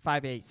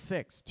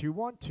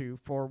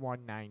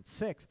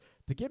 586-212-4196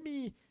 to give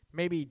me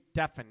maybe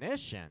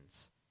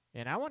definitions.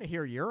 And I want to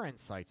hear your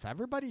insights.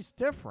 Everybody's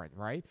different,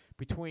 right?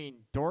 Between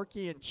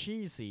dorky and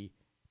cheesy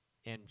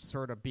and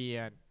sort of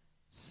being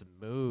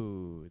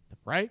smooth,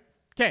 right?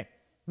 Okay,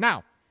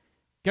 now,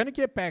 going to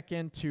get back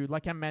into,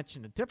 like I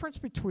mentioned, the difference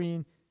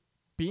between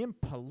being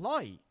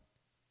polite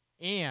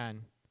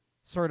and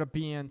sort of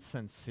being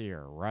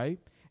sincere, right?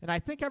 And I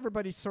think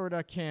everybody sort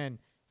of can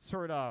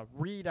sort of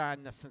read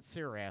on the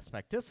sincere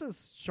aspect. This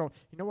is showing,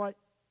 you know what?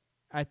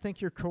 I think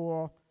you're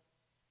cool.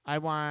 I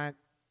want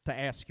to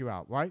ask you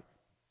out, right?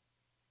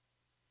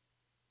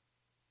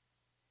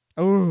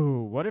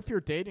 Oh, what if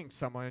you're dating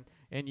someone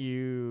and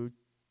you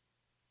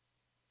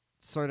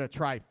sort of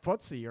try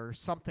footsie or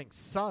something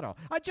subtle?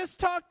 I just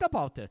talked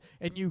about it,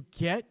 and you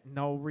get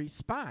no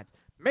response.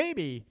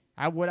 Maybe,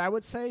 I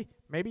would say,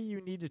 maybe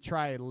you need to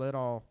try a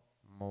little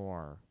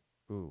more.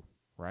 Ooh,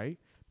 right?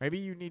 Maybe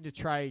you need to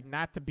try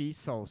not to be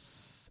so,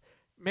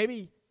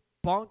 maybe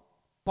bump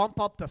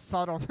up the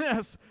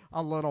subtleness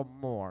a little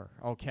more,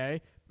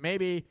 okay?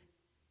 Maybe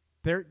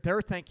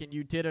they're thinking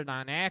you did it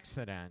on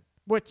accident,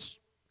 which,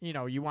 you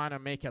know, you want to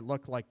make it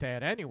look like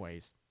that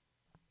anyways.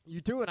 You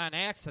do it on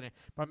accident,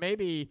 but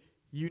maybe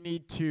you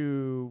need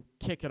to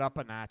kick it up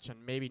a notch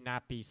and maybe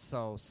not be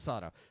so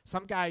subtle.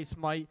 Some guys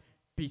might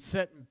be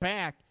sitting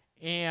back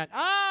and,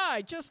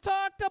 I just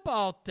talked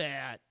about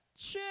that.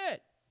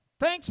 Shit.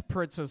 Thanks,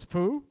 Princess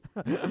Fu.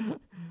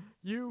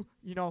 You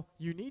know,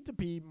 you need to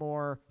be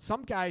more.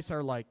 Some guys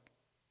are like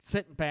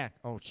sitting back.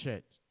 Oh,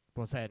 shit.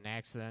 Was that an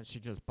accident? She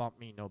just bumped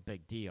me. No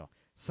big deal.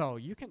 So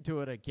you can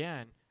do it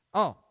again.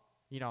 Oh,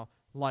 you know,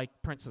 like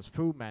Princess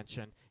Fu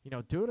mentioned, you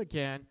know, do it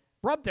again.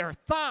 Rub their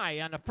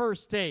thigh on the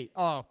first date.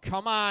 Oh,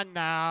 come on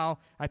now.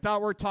 I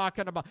thought we were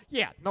talking about,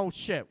 yeah, no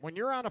shit. When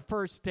you're on a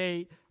first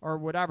date or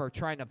whatever,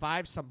 trying to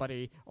vibe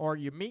somebody, or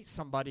you meet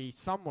somebody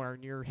somewhere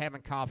and you're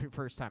having coffee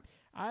first time,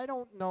 I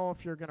don't know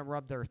if you're going to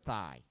rub their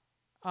thigh.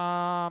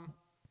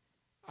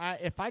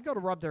 If I go to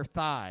rub their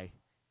thigh,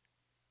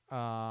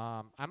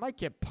 I might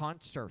get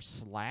punched or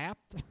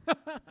slapped.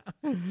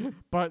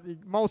 But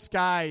most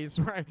guys,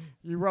 right,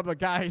 you rub a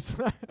guy's.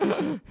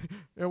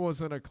 It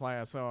was in a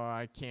class. Oh,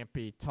 I can't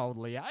be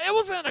totally. It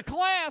was in a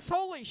class.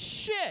 Holy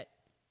shit.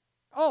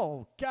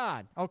 Oh,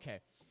 God.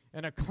 Okay.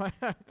 In a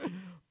class.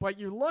 But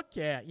you look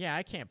at, yeah,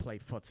 I can't play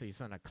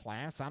footsies in a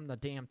class. I'm the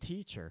damn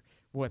teacher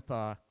with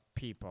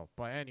people.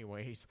 But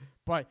anyways,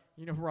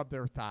 you know, rub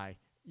their thigh.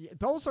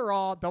 Those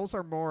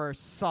are more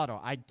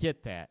subtle. I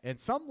get that. And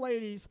some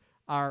ladies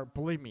are,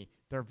 believe me,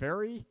 they're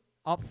very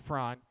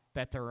upfront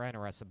that they're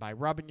interested by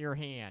rubbing your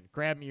hand,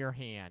 grabbing your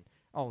hand.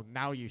 Oh,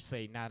 now you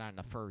say not on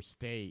the first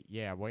date.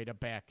 Yeah, way to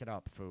back it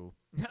up, foo.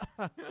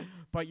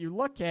 But you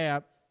look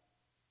at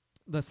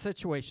the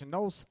situation,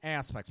 those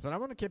aspects. But I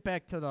want to get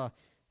back to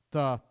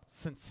the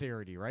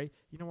sincerity, right?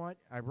 You know what?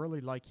 I really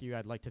like you.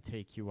 I'd like to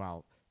take you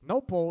out. No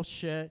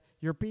bullshit.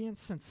 You're being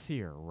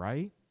sincere,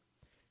 right?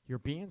 You're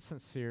being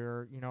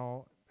sincere. You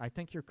know, I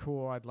think you're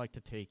cool. I'd like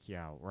to take you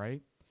out,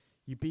 right?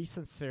 You be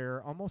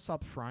sincere, almost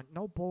upfront,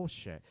 no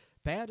bullshit.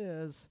 That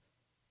is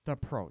the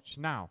approach.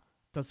 Now,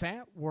 does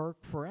that work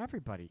for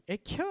everybody?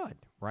 It could,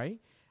 right?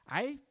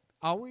 I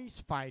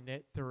always find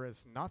it there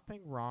is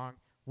nothing wrong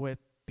with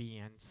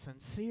being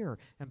sincere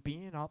and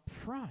being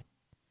upfront.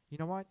 You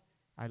know what?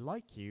 I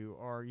like you,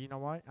 or you know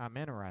what? I'm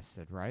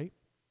interested, right?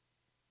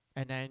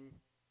 And then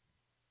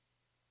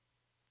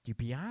you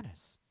be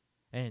honest.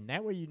 And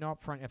that way you know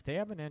upfront if they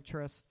have an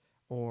interest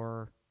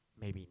or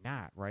maybe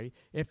not, right?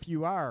 If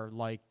you are,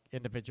 like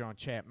individual in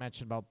chat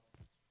mentioned about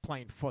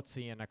playing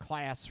footsie in a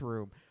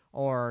classroom,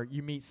 or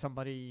you meet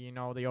somebody, you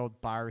know, the old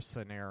bar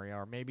scenario,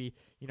 or maybe,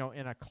 you know,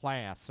 in a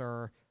class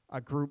or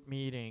a group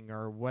meeting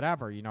or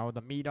whatever, you know,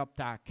 the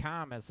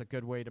meetup.com is a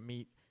good way to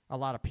meet a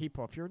lot of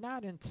people. If you're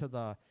not into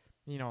the,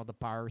 you know, the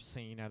bar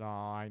scene at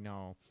all, I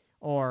know,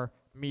 or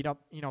meetup,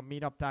 you know,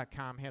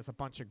 meetup.com has a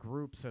bunch of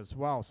groups as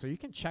well, so you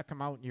can check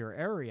them out in your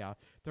area.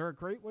 They're a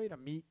great way to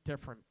meet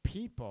different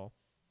people.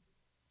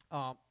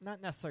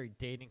 Not necessarily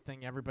dating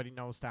thing. Everybody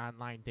knows the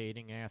online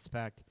dating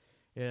aspect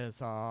is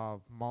a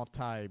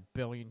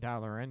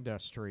multi-billion-dollar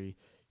industry.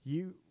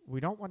 We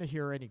don't want to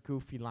hear any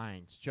goofy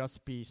lines.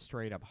 Just be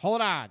straight up.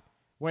 Hold on.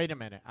 Wait a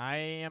minute. I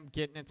am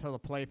getting into the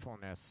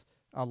playfulness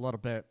a little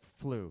bit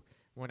flu.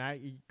 When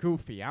I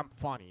goofy, I'm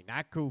funny,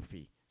 not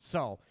goofy.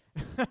 So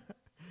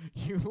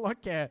you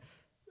look at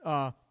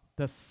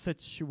the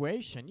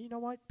situation. You know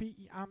what?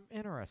 I'm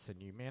interested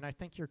in you, man. I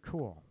think you're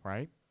cool,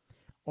 right?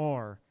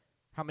 Or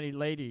how many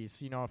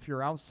ladies, you know, if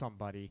you're out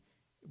somebody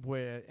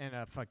and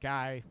if a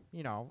guy,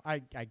 you know, I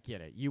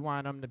get it. You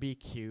want him to be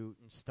cute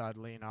and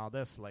studly and all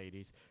this,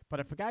 ladies. But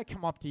if a guy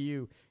come up to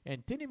you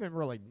and didn't even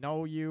really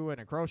know you in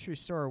a grocery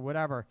store or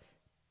whatever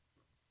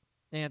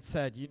and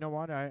said, you know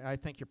what, I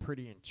think you're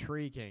pretty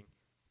intriguing.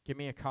 Give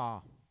me a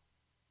call.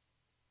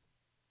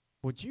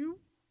 Would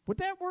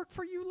that work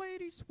for you,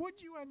 ladies?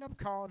 Would you end up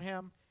calling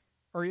him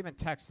or even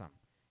text him?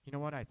 You know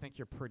what, I think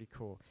you're pretty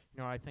cool.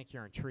 You know, I think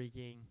you're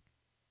intriguing.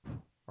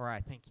 Or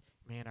I think,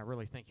 man, I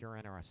really think you're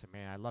interested,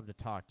 man. I'd love to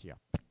talk to you.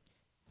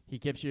 He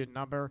gives you a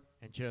number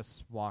and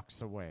just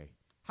walks away.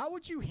 How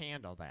would you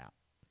handle that?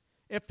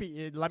 if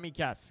he, let me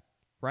guess,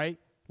 right?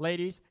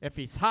 Ladies, if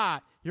he's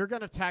hot, you're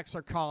going to text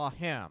or call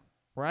him,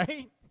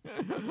 right?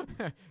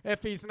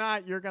 If he's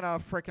not, you're going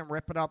to frickin'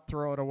 rip it up,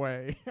 throw it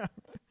away,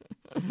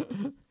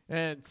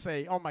 and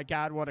say, oh, my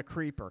God, what a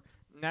creeper.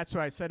 And that's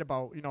what I said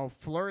about,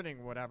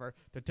 flirting, whatever.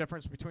 The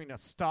difference between a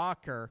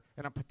stalker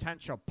and a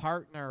potential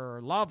partner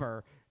or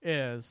lover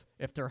is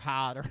if they're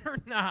hot or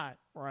not,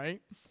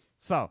 right?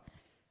 So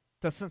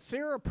the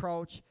sincere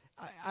approach,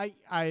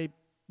 I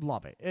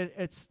love it.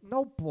 It's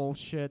no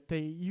bullshit.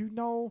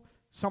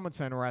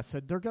 Someone's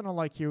interested. They're going to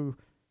like you,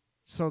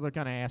 so they're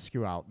going to ask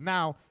you out.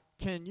 Now,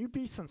 can you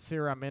be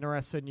sincere? I'm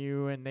interested in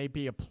you, and they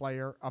be a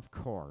player? Of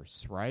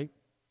course, right?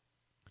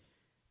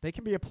 They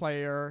can be a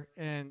player,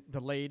 and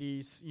the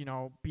ladies,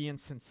 being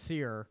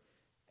sincere,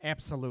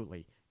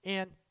 absolutely.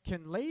 And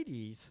can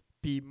ladies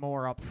be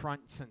more upfront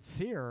and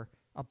sincere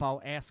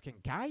about asking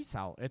guys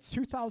out? It's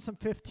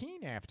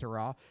 2015, after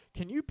all.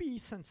 Can you be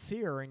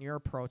sincere in your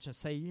approach and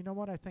say, you know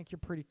what, I think you're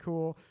pretty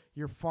cool,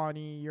 you're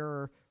funny,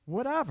 you're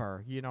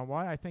whatever, you know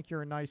what, I think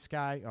you're a nice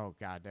guy. Oh,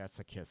 God, that's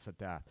a kiss of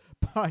death.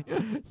 But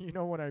you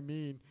know what I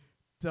mean?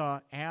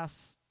 To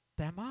ask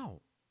them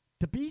out,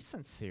 to be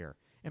sincere,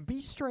 and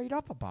be straight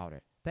up about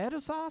it. That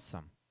is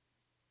awesome.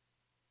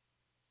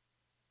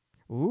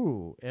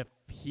 Ooh, if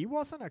he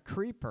wasn't a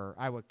creeper,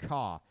 I would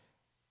call.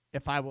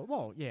 If I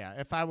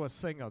was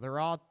single. They're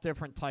all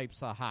different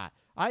types of hot.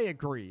 I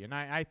agree, and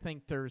I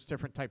think there's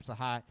different types of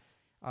hot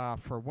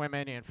for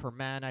women and for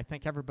men. I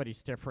think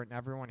everybody's different.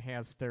 Everyone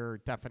has their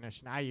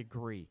definition. I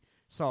agree.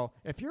 So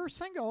if you're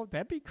single,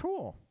 that'd be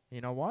cool.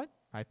 You know what?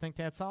 I think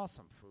that's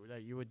awesome, Foo,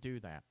 that you would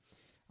do that.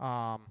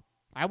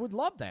 I would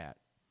love that.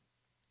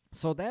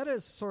 So that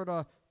is sort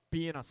of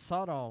being a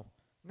subtle,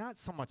 not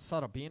so much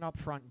subtle, being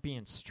upfront,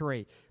 being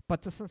straight.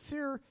 But the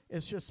sincere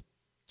is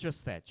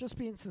just that, just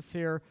being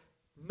sincere.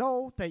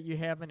 Know that you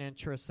have an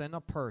interest in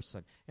a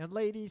person. And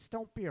ladies,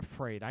 don't be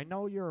afraid. I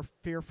know you're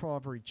fearful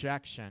of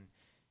rejection,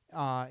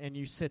 and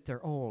you sit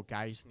there, oh,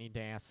 guys need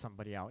to ask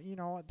somebody out. You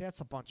know what?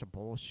 That's a bunch of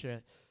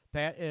bullshit.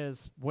 That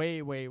is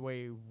way, way,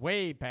 way,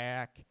 way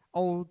back,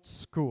 old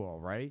school,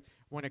 right?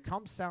 When it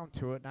comes down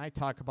to it, and I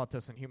talk about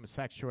this in human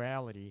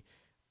sexuality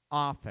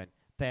often,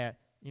 that,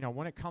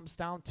 when it comes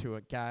down to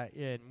it,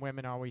 and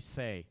women always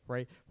say,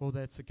 right, well,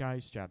 that's a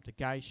guy's job. The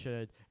guy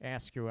should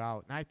ask you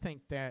out. And I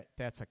think that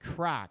that's a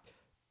crock.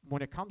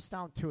 When it comes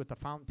down to it, the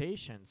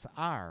foundations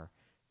are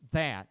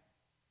that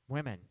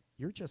women,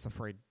 you're just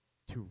afraid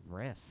to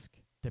risk,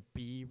 to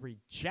be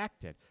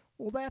rejected.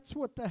 Well, that's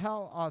what the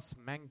hell us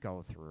men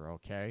go through,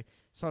 okay?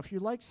 So if you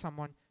like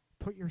someone,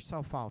 put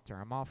yourself out there.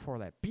 I'm all for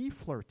that. Be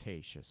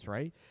flirtatious,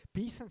 right?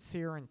 Be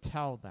sincere and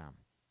tell them.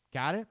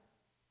 Got it?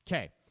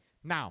 Okay.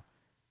 Now,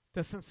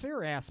 the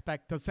sincere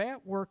aspect, does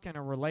that work in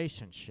a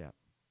relationship?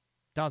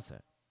 Does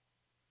it?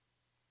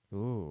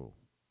 Ooh.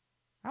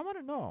 I want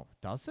to know.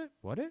 Does it?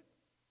 Would it?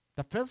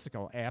 The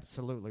physical,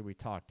 absolutely, we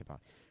talked about.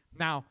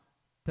 Now,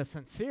 the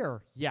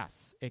sincere,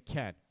 yes, it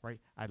can, right?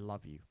 I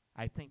love you.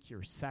 I think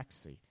you're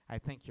sexy. I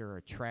think you're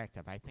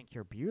attractive. I think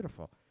you're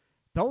beautiful.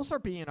 Those are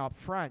being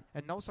upfront,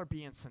 and those are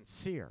being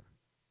sincere,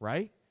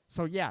 right?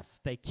 So,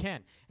 yes, they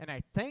can. And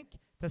I think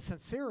the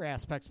sincere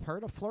aspects,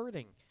 part of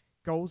flirting,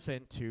 goes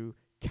into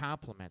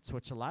compliments,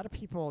 which a lot of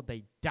people,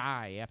 they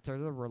die after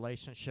the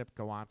relationship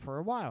go on for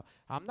a while.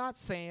 I'm not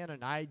saying,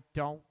 and I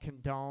don't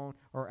condone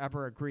or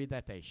ever agree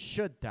that they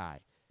should die.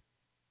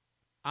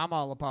 I'm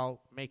all about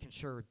making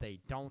sure they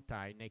don't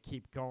die and they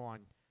keep going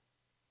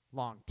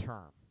long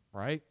term,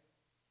 right?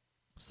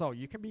 So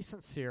you can be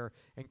sincere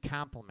in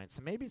compliments.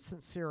 And maybe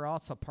sincere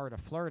also part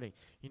of flirting.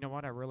 You know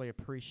what? I really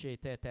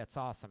appreciate that. That's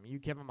awesome. You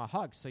give them a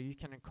hug, so you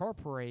can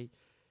incorporate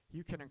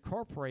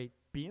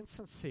being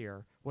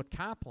sincere with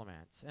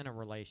compliments in a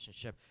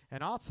relationship,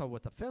 and also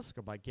with the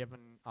physical by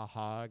giving a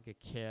hug, a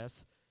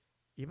kiss,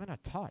 even a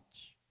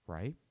touch,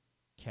 right?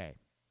 Okay.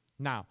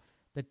 Now,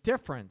 the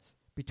difference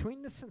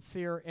between the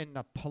sincere and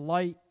the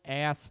polite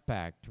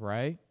aspect,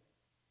 right,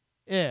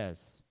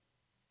 is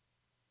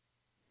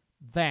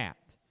that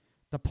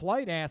the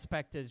polite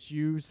aspect is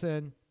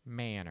using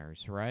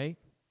manners, right?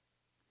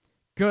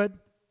 Good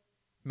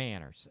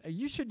manners.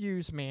 You should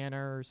use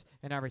manners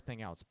and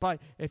everything else.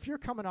 But if you're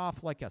coming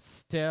off like a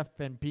stiff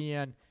and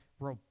being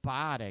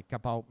robotic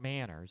about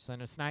manners,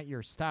 and it's not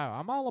your style,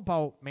 I'm all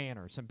about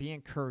manners and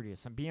being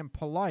courteous and being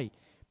polite.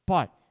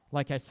 But,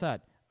 like I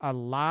said, a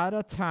lot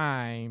of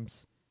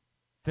times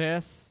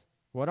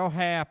what'll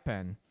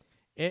happen,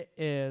 it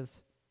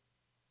is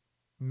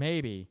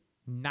maybe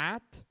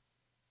not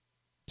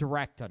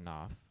direct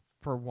enough,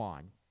 for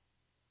one.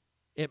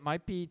 It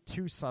might be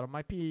too subtle. It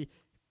might be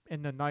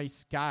in the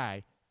nice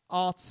guy.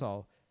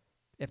 Also,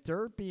 if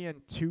they're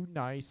being too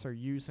nice or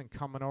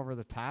coming over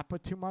the top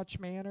with too much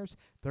manners,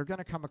 they're going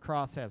to come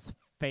across as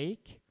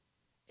fake,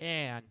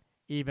 and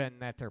even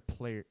that they're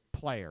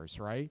players,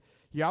 right?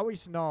 You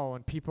always know,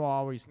 and people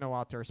always know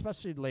out there,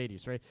 especially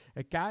ladies, right?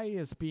 A guy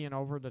is being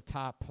over the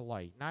top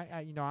polite.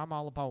 And I'm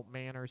all about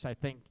manners. I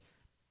think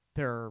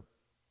they're,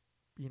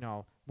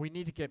 we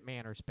need to get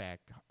manners back.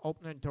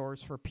 Opening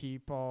doors for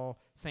people,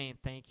 saying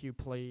thank you,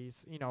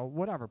 please,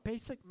 whatever.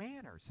 Basic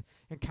manners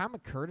and common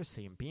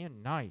courtesy and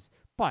being nice.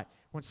 But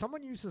when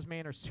someone uses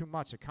manners too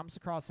much, it comes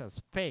across as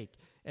fake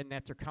and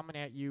that they're coming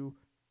at you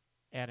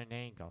at an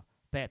angle,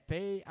 that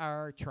they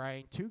are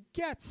trying to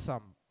get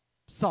something.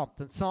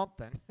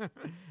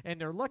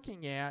 And they're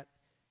looking at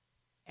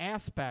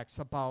aspects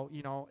about,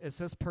 is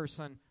this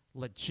person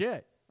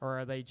legit or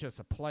are they just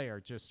a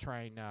player just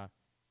trying to,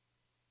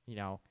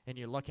 and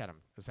you look at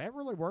them, is that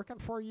really working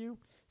for you?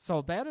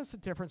 So that is the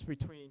difference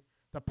between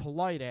the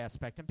polite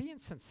aspect and being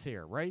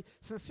sincere, right?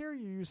 Sincere,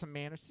 you're using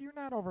manners. You're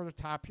not over the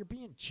top. You're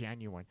being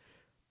genuine.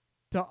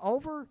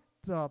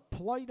 The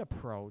polite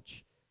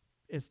approach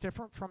is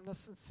different from the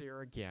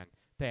sincere, again,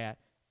 that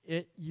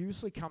it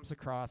usually comes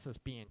across as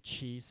being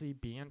cheesy,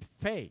 being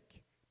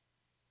fake,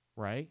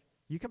 right?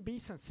 You can be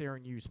sincere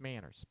and use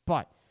manners,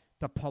 but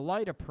the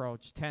polite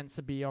approach tends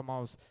to be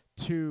almost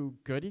too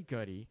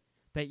goody-goody,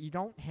 that you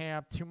don't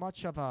have too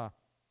much of a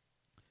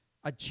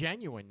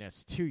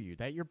genuineness to you,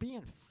 that you're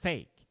being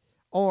fake,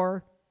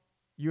 or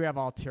you have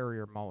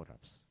ulterior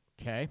motives,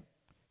 okay?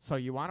 So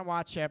you want to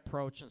watch that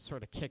approach and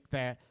sort of kick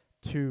that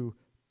to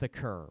the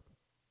curb.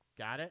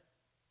 Got it?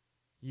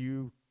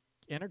 You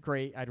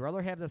integrate. I'd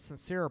rather have the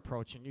sincere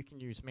approach, and you can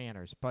use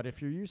manners. But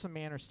if you're using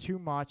manners too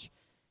much,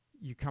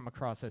 you come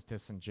across as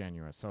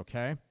disingenuous,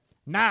 okay?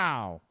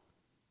 Now,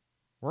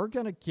 we're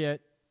going to get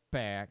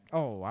back.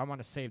 Oh, I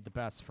want to save the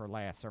best for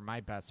last, or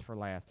my best for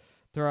last.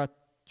 The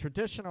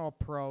traditional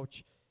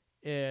approach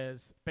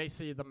is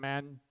basically the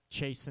men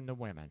chasing the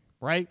women,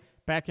 right?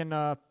 Back in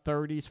the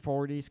 30s,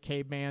 40s,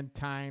 caveman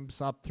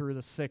times, up through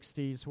the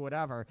 60s,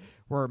 whatever,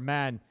 where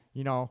men,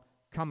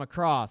 come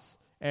across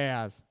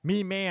as,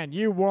 me man,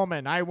 you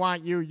woman, I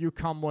want you, you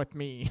come with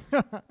me,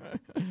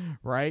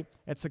 right?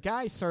 It's a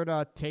guy sort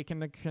of taking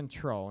the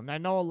control. And I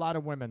know a lot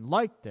of women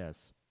like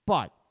this,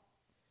 but,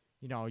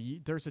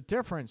 there's a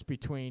difference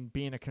between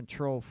being a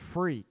control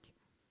freak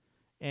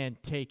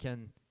and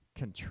taking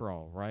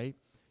control, right?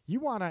 You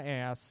want to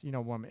ask,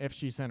 woman, if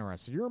she's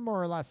interested. You're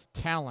more or less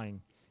telling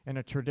in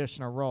a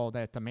traditional role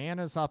that the man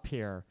is up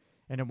here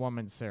and the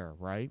woman's there,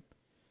 right?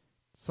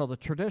 So the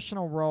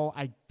traditional role,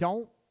 I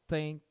don't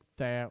think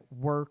that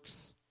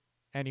works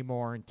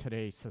anymore in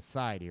today's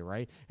society,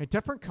 right? In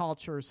different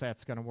cultures,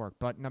 that's going to work.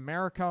 But in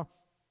America,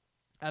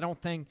 I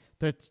don't think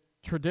the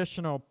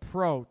traditional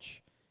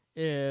approach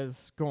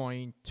is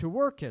going to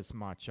work as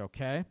much,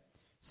 okay?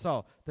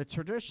 So the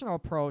traditional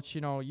approach,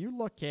 you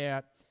look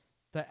at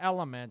the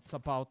elements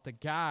about the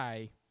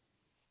guy,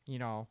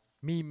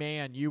 me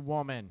man, you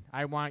woman,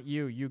 I want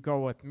you, you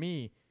go with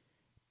me,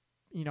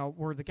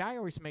 where the guy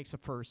always makes the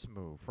first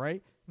move,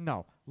 right?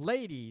 No,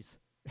 ladies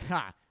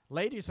are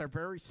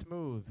very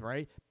smooth,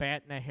 right?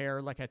 Batting the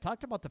hair, like I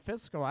talked about the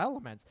physical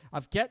elements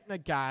of getting a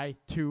guy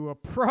to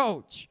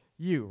approach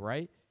you,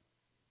 right?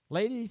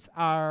 Ladies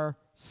are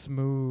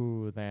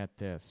smooth at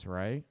this,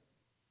 right?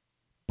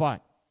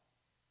 But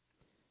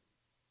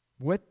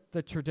with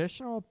the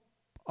traditional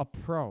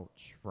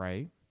approach,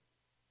 right,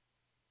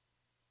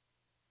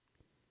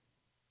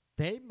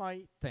 they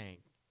might think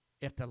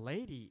if the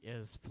lady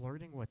is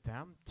flirting with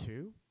them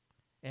too,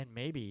 and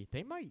maybe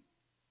they might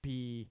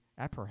be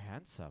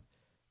apprehensive.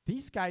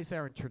 These guys that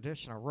are in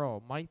traditional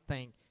role might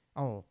think,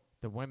 oh,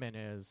 the woman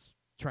is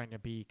trying to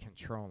be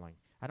controlling.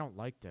 I don't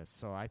like this,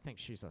 so I think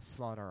she's a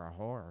slut or a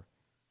whore.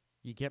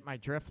 You get my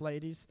drift,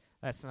 ladies?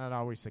 That's not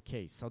always the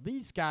case. So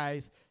these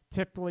guys,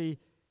 typically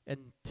in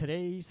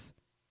today's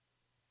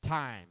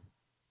time,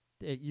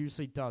 it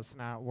usually does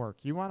not work.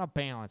 You want a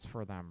balance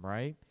for them,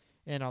 right?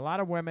 And a lot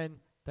of women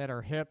that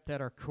are hip,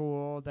 that are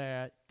cool,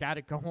 that got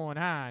it going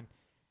on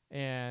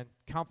and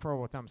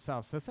comfortable with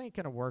themselves, this ain't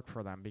going to work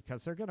for them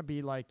because they're going to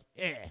be like,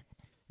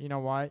 you know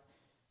what?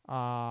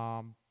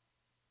 I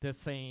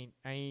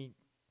ain't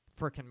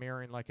freaking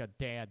marrying like a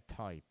dad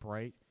type,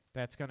 right?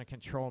 That's going to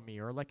control me,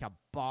 or like a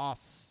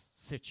boss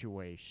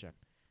situation.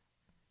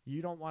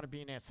 You don't want to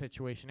be in that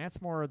situation.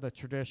 That's more of the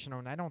traditional,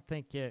 and I don't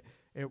think it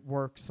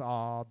works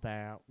all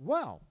that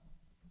well.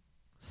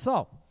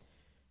 So,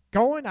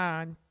 going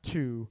on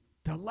to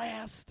the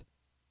last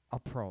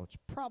approach,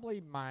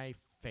 probably my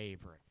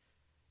favorite,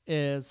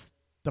 is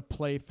the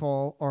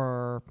playful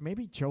or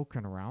maybe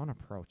joking around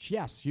approach.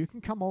 Yes, you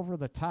can come over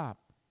the top.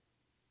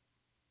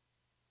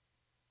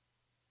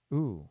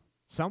 Ooh,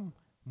 some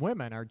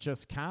women are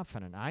just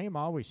confident. I am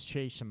always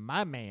chasing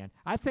my man.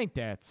 I think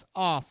that's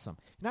awesome.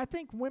 And I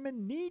think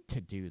women need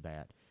to do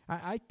that.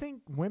 I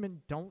think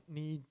women don't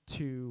need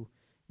to,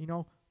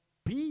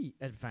 be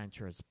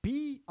adventurous.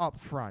 Be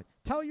upfront.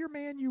 Tell your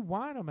man you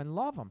want him and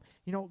love him.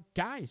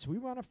 Guys, we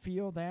want to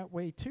feel that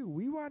way too.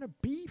 We want to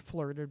be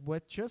flirted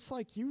with just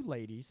like you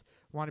ladies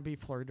want to be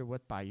flirted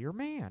with by your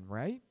man,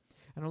 right?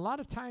 And a lot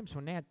of times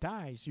when that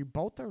dies, you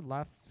both are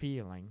left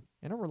feeling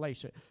in a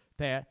relationship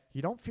that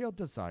you don't feel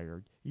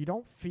desired, you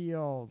don't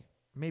feel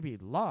maybe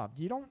loved,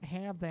 you don't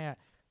have that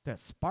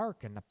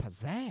spark and the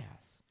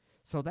pizzazz.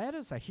 So that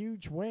is a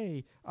huge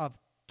way of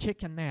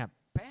kicking that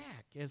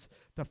back, is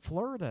the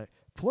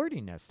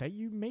flirtiness, that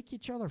you make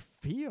each other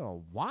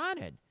feel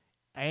wanted.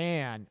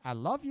 And I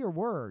love your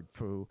word,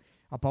 Fu,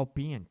 about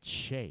being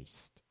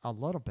chased a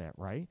little bit,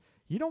 right?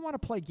 You don't want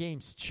to play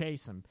games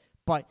chasing,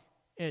 but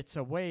it's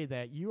a way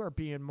that you are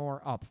being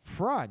more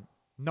upfront,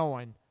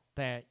 knowing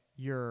that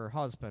your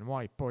husband,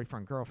 wife,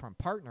 boyfriend, girlfriend,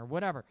 partner,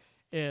 whatever,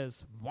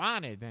 is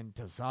wanted and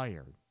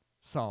desired.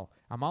 So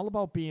I'm all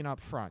about being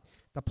upfront.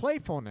 The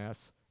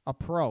playfulness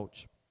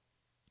approach,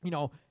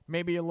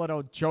 maybe a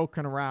little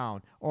joking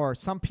around, or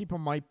some people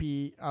might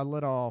be a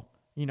little,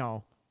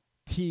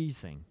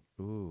 teasing.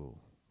 Ooh,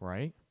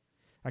 right?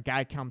 A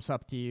guy comes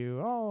up to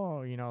you,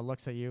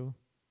 looks at you.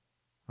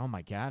 Oh,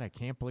 my God, I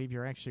can't believe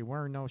you're actually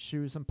wearing those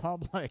shoes in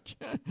public.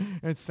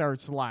 And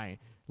starts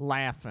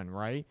laughing,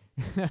 right?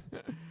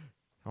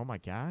 Oh, my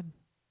God.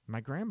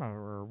 My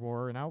grandmother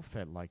wore an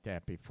outfit like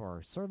that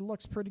before. Sort of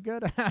looks pretty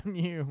good on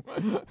you.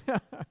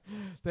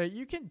 That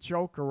you can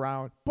joke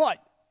around,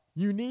 but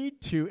you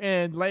need to,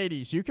 and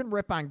ladies, you can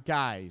rip on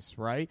guys,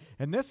 right?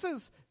 And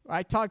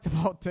I talked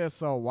about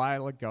this a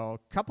while ago,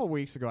 a couple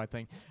weeks ago, I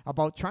think,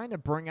 about trying to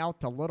bring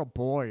out the little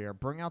boy or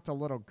bring out the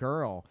little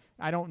girl.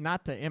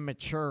 Not the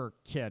immature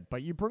kid,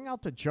 but you bring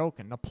out the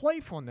joking, the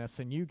playfulness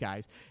in you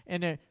guys,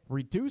 and it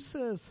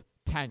reduces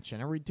tension,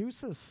 it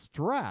reduces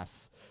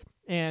stress,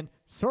 and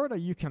sort of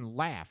you can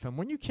laugh. And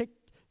when you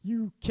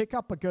kick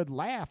up a good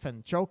laugh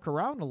and joke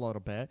around a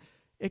little bit,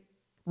 it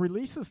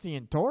releases the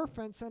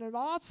endorphins, and it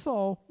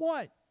also,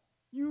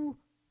 you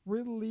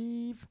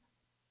relieve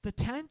the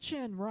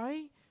tension,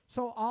 right?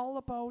 So all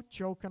about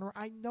joking around.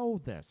 I know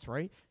this,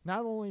 right?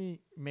 Not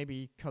only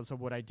maybe because of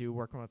what I do,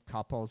 working with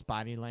couples,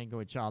 body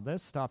language, all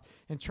this stuff,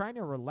 and trying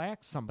to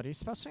relax somebody,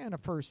 especially on a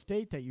first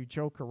date, that you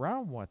joke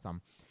around with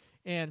them.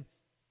 And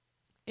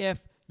if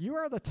you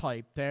are the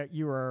type that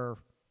you are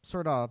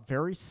sort of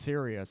very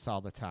serious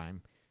all the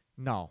time,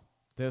 no,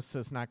 this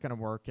is not going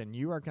to work, and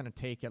you are going to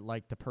take it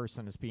like the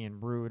person is being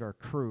rude or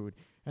crude,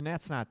 and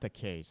that's not the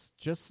case.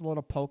 Just a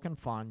little poking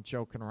fun,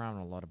 joking around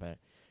a little bit.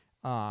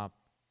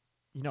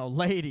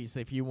 Ladies,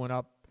 if you went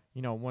up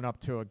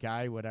to a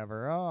guy,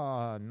 whatever,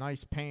 oh,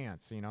 nice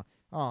pants,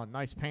 oh,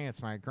 nice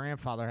pants. My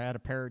grandfather had a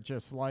pair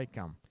just like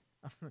them.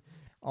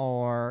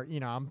 Or,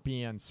 I'm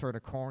being sort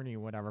of corny,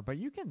 whatever. But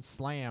you can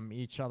slam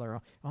each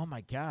other. Oh,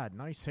 my God,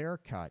 nice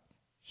haircut.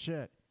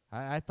 Shit.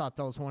 I thought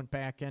those went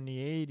back in the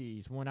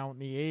 80s, went out in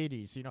the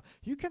 80s.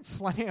 You can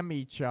slam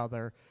each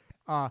other,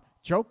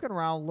 joking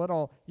around,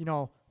 little,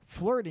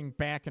 flirting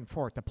back and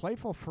forth. The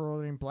playful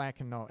flirting black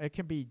and no, it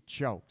can be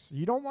jokes.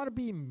 You don't want to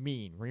be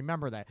mean.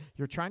 Remember that.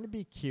 You're trying to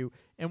be cute.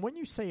 And when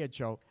you say a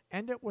joke,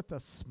 end it with a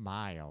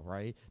smile,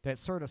 right? That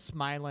sort of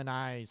smiling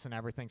eyes and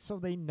everything, so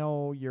they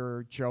know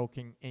you're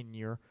joking in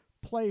your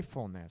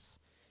playfulness.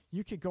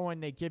 You could go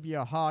in, they give you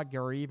a hug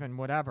or even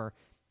whatever,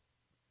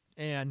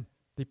 and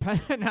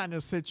depending on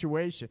the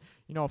situation,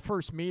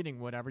 first meeting,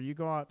 whatever, you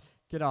go out,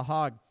 get a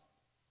hug,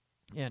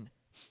 and,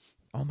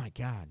 oh, my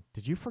God,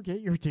 did you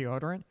forget your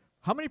deodorant?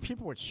 How many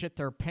people would shit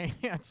their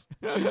pants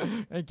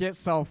and get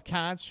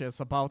self-conscious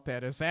about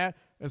that? Is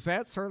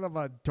that sort of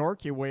a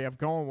dorky way of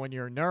going when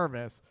you're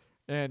nervous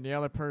and the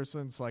other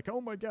person's like,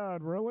 oh, my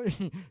God,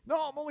 really? No,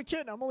 I'm only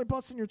kidding. I'm only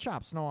busting your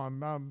chops. No,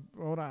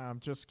 hold on, I'm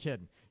just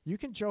kidding. You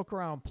can joke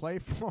around,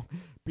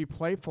 be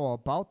playful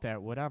about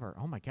that, whatever.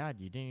 Oh, my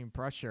God, you didn't even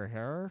brush your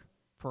hair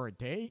for a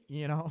date,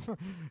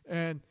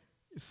 And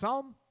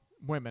some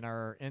women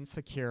are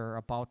insecure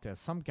about this.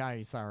 Some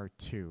guys are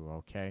too,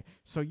 okay?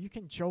 So you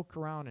can joke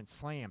around and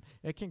slam.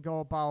 It can go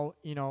about,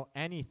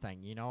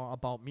 anything,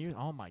 about music.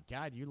 Oh, my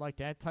God, you like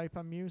that type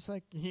of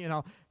music?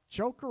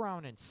 Joke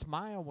around and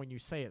smile when you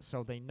say it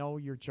so they know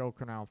you're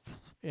joking around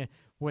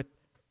with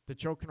the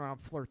joking around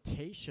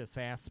flirtatious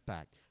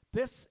aspect.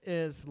 This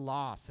is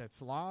loss.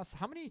 It's loss.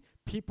 How many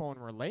people in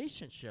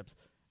relationships,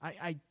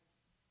 I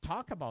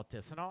talk about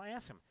this, and I'll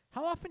ask them,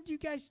 how often do you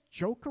guys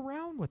joke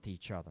around with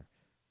each other?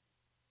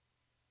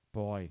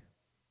 Boy,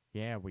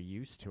 yeah, we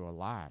used to a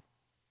lot.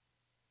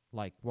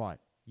 Like what?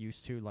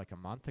 Used to like a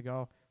month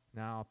ago?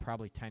 No,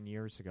 probably 10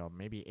 years ago,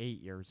 maybe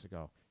 8 years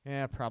ago.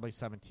 Yeah, probably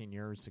 17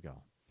 years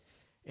ago.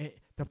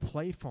 The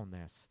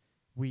playfulness,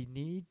 we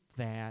need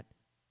that.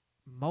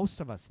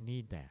 Most of us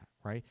need that,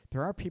 right?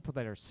 There are people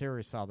that are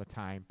serious all the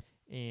time,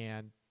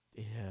 and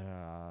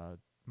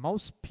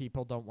most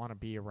people don't want to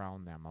be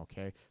around them,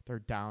 okay? They're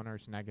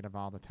downers, negative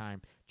all the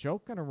time.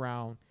 Joking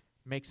around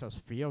makes us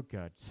feel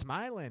good.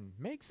 Smiling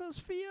makes us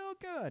feel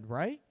good,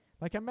 right?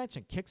 Like I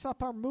mentioned, kicks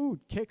up our mood,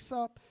 kicks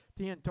up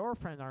the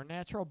endorphin, our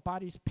natural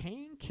body's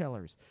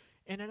painkillers.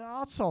 And it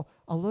also,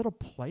 a little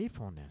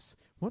playfulness.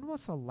 When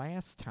was the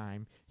last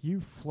time you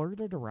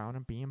flirted around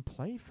and being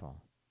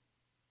playful?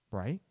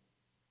 Right?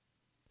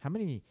 How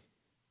many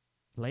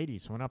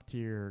ladies went up to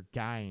your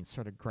guy and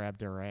sort of grabbed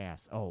their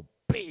ass? Oh,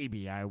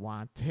 baby, I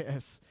want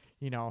this.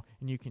 And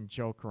you can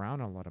joke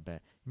around a little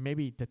bit.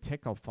 Maybe the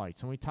tickle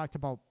fights. And we talked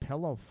about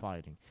pillow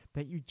fighting.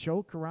 That you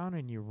joke around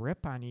and you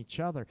rip on each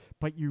other.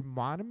 But you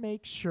want to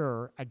make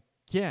sure,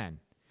 again,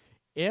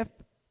 if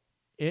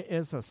it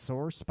is a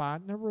sore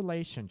spot in a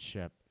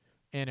relationship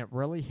and it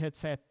really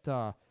hits at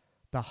the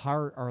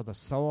heart or the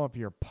soul of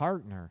your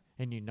partner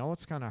and you know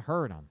it's going to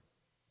hurt them,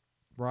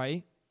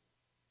 right?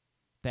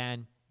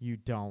 Then you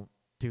don't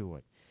do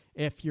it.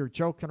 If you're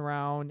joking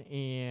around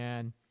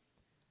and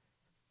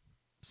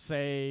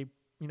say,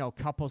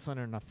 couples in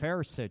an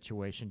affair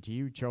situation, do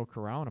you joke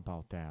around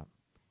about that?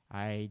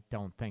 I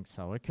don't think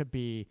so. It could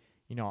be,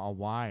 a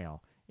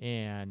while.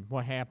 And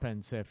what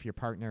happens if your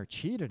partner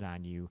cheated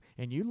on you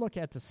and you look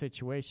at the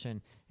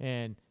situation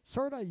and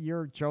sort of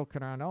you're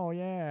joking around, oh,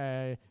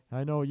 yeah,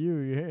 I know you.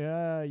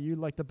 Yeah, you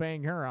like to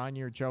bang her on.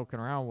 You're joking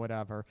around,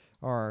 whatever.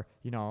 Or,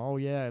 oh,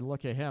 yeah,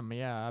 look at him.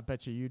 Yeah, I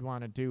bet you'd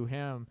want to do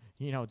him.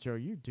 Joe,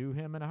 you do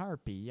him in a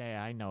heartbeat.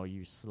 Yeah, I know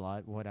you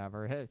slut,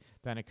 whatever. Hey,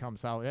 then it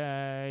comes out,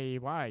 hey,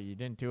 why? You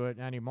didn't do it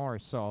anymore.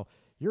 So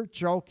you're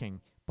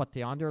joking, but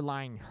the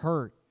underlying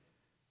hurt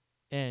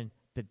and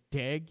the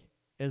dig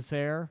is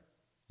there.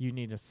 You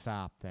need to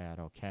stop that,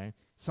 okay?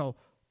 So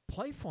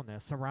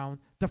playfulness around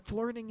the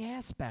flirting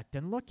aspect,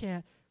 and look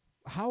at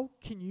how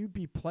can you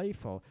be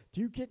playful? Do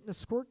you get into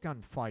squirt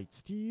gun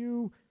fights? Do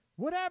you,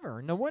 whatever,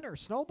 in the winter,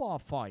 snowball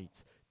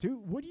fights?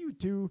 What do you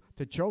do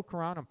to joke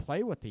around and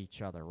play with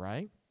each other,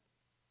 right?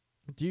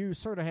 Do you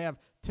sort of have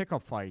tickle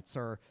fights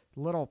or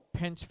little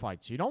pinch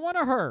fights? You don't want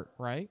to hurt,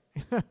 right?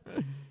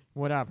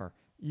 Whatever.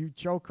 You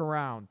joke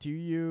around. Do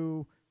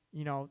you,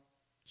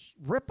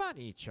 rip on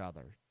each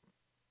other?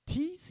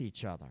 Tease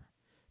each other.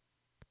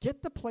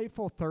 Get the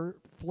playful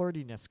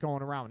flirtiness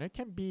going around. It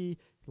can be,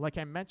 like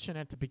I mentioned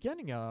at the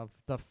beginning of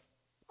the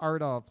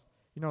art of,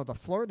 the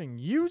flirting,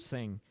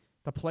 using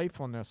the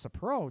playfulness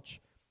approach.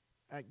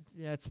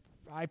 It's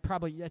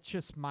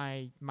just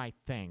my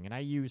thing, and I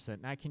use it,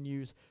 and I can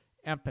use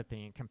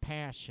empathy and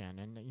compassion,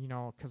 and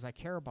because I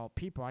care about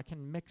people, I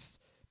can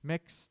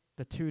mix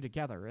the two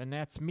together, and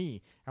that's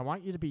me. I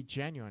want you to be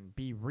genuine,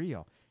 be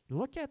real.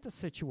 Look at the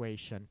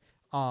situation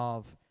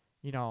of,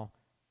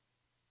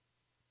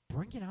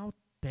 bringing out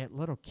that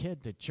little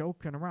kid to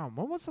joking around.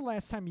 When was the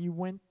last time you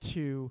went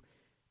to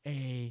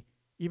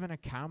even a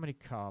comedy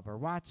club or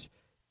watch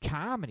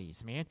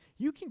comedies, man?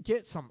 You can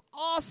get some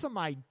awesome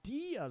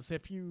ideas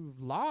if you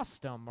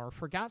lost them or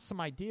forgot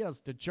some ideas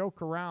to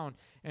joke around,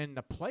 and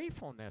the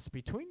playfulness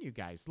between you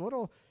guys.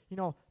 Little,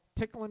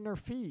 tickling their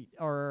feet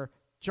or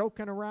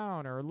joking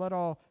around, or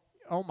little,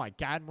 oh my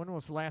God, when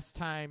was the last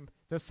time,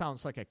 this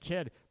sounds like a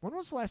kid, when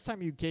was the last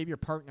time you gave your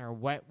partner a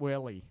wet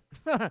willy?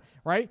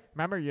 Right?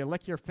 Remember, you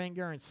lick your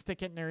finger and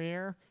stick it in their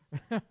ear?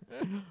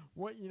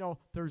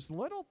 There's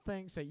little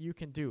things that you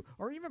can do,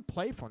 or even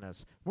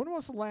playfulness. When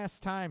was the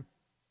last time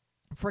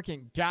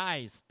freaking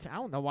guys, I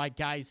don't know why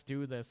guys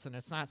do this, and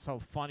it's not so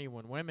funny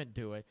when women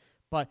do it,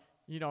 but,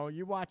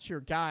 you watch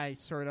your guy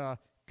sort of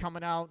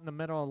coming out in the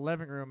middle of the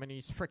living room, and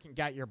he's freaking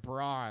got your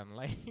bra and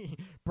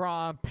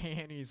bra and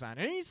panties on.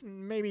 And he's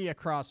maybe a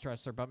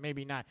cross-dresser, but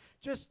maybe not.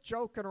 Just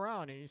joking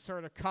around, and he's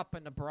sort of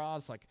cupping the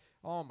bras like,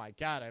 oh my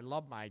God, I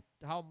love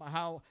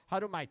how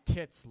do my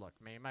tits look,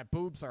 man? My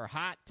boobs are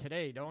hot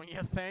today, don't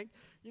you think?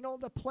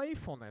 The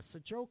playfulness, the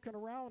joking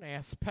around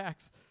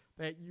aspects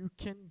that you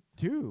can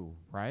do,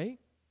 right?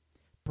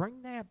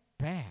 Bring that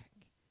back.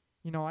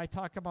 I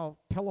talk about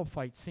pillow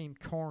fights seem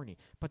corny,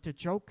 but the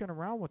joking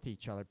around with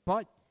each other.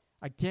 But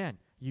again,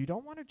 you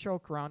don't want to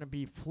joke around and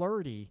be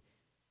flirty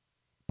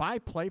by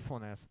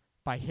playfulness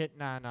by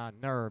hitting on a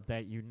nerve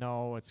that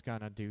it's going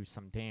to do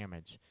some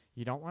damage.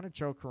 You don't want to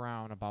joke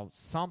around about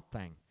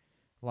something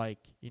like,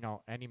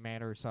 any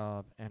matters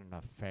of an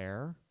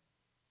affair,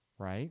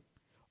 right?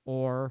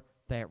 Or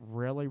that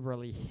really,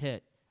 really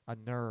hit a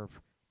nerve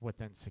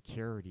with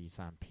insecurities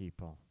on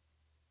people.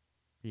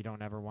 You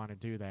don't ever want to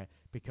do that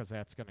because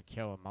that's going to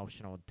kill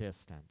emotional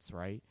distance,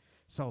 right?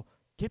 So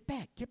get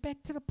back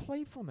to the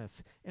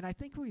playfulness. And I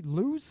think we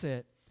lose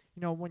it,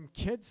 when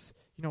kids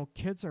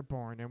are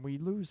born, and we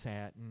lose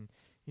that, and,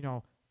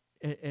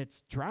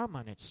 it's drama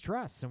and it's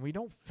stress, and we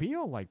don't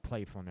feel like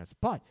playfulness.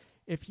 But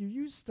if you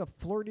use the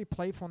flirty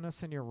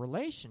playfulness in your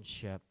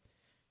relationship,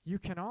 you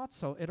can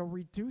also, it'll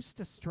reduce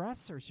the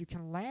stressors. You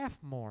can laugh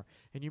more,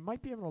 and you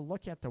might be able to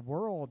look at the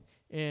world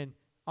in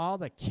all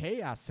the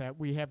chaos that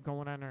we have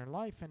going on in our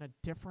life in a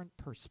different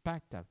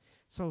perspective.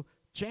 So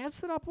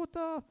jazz it up with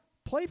the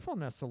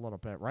playfulness a little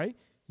bit, right?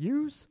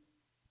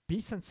 Be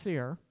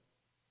sincere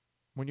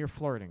when you're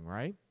flirting,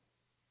 right?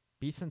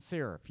 Be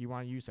sincere if you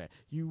want to use that.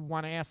 You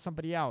want to ask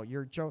somebody out,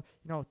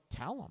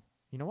 tell them,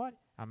 you know what?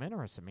 I'm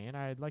interested, man.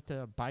 I'd like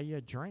to buy you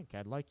a drink.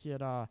 I'd like you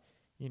to,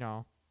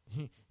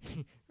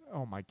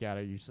 oh my God,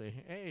 I used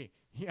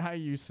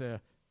to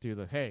do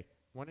the, hey,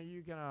 when are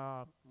you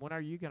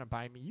gonna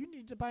buy me? You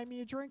need to buy me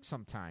a drink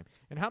sometime.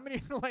 And how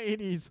many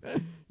ladies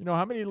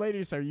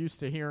are used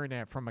to hearing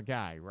that from a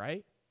guy,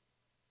 right?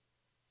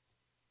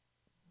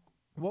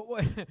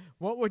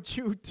 What would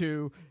you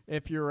do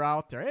if you're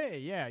out there? Hey,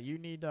 yeah, you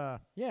need to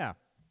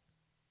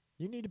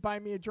buy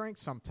me a drink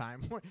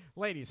sometime.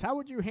 Ladies, how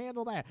would you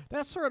handle that?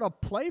 That's sort of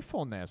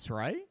playfulness,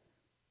 right?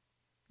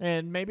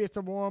 And maybe if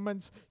the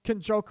woman's can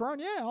joke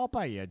around, yeah, I'll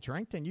buy you a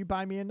drink, then you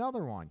buy me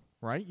another one,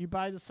 right? You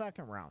buy the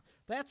second round.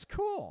 That's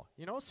cool.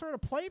 Sort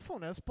of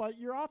playfulness, but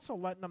you're also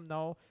letting them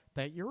know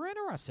that you're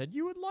interested.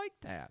 You would like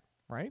that,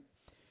 right?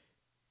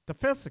 The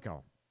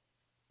physical.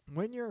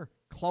 when you're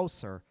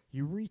closer,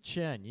 you reach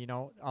in,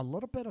 a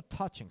little bit of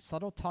touching,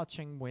 subtle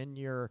touching when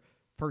you're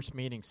first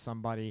meeting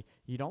somebody.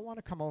 You don't want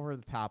to come over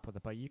the top with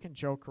it, but you can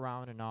joke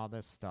around and all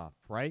this stuff,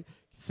 right?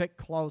 Sit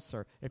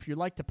closer. If you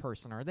like the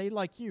person or they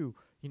like you,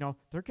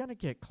 they're going to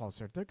get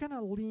closer. They're going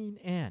to lean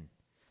in.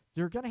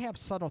 They're going to have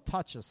subtle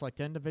touches like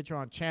the individual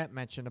on chat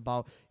mentioned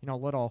about,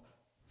 little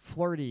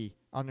flirty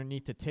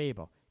underneath the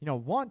table.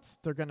 Once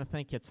they're going to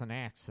think it's an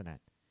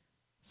accident.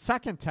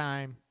 Second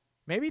time,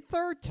 maybe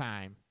third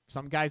time,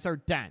 some guys are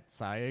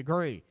dense. I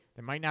agree.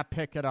 They might not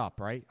pick it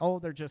up, right? Oh,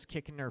 they're just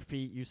kicking their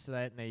feet, used to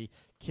that, and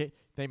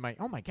they might,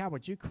 oh my God,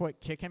 would you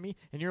quit kicking me?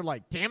 And you're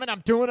like, damn it,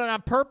 I'm doing it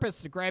on purpose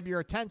to grab your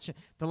attention,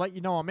 to let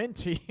you know I'm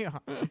into you.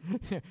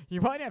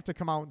 You might have to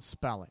come out and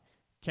spell it,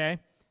 okay?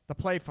 The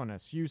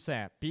playfulness, use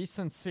that. Be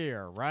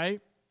sincere, right?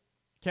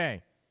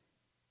 Okay.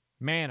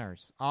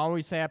 Manners,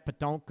 always that, but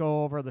don't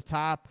go over the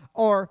top.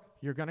 Or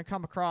you're going to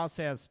come across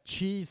as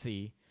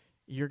cheesy.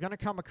 You're going to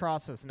come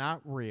across as not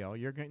real.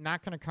 You're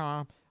not going to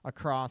come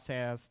across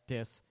as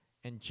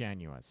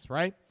disingenuous,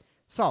 right?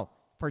 So,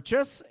 for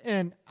just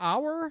an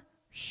hour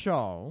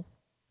show,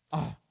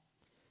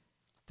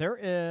 there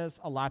is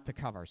a lot to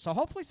cover. So,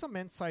 hopefully some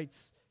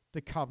insights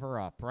to cover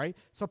up, right?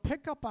 So,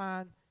 pick up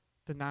on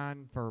the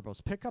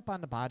nonverbals. Pick up on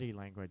the body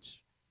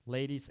language,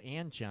 ladies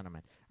and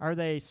gentlemen. Are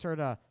they sort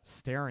of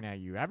staring at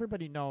you?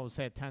 Everybody knows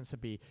that tends to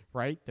be,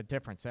 right, the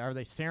difference. Are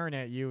they staring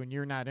at you and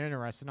you're not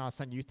interested, and all of a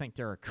sudden you think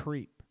they're a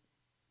creep?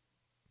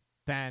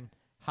 Then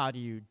how do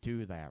you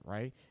do that,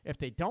 right? If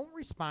they don't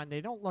respond,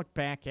 they don't look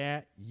back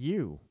at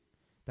you,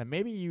 then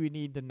maybe you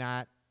need to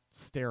not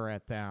stare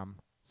at them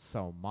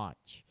so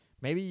much.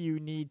 Maybe you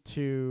need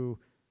to,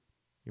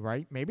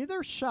 right? Maybe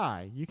they're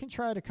shy. You can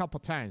try it a couple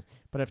times.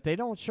 But if they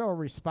don't show a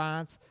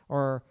response,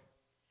 or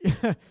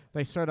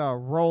they sort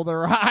of roll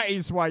their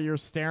eyes while you're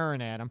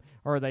staring at them,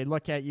 or they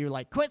look at you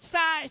like, quit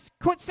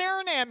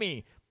staring at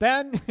me,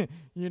 then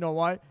you know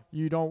what?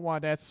 You don't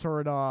want that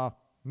sort of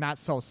not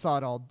so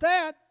subtle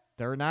that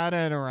they're not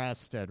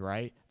interested,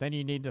 right? Then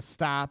you need to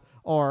stop,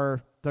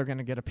 or they're going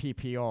to get a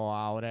PPO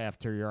out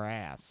after your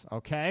ass,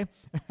 okay?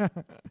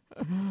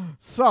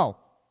 So,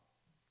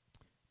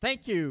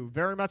 thank you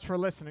very much for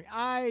listening.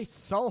 I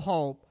so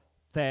hope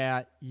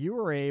that you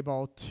were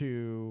able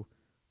to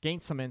gain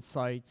some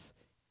insights.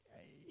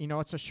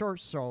 It's a short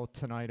show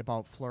tonight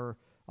about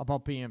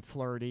being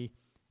flirty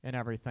and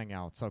everything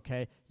else,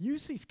 okay?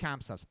 Use these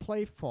concepts.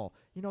 Playful.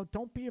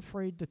 Don't be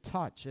afraid to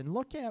touch. And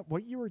look at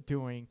what you were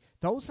doing.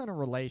 Those in a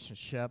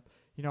relationship,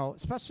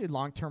 especially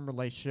long-term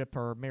relationship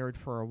or married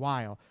for a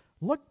while,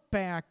 look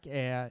back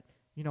at,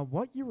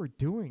 what you were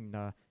doing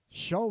to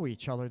show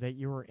each other that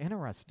you were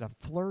interested, the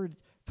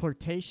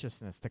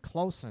flirtatiousness, the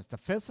closeness, the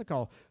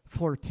physical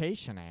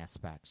flirtation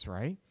aspects,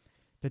 right?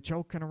 The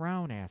joking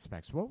around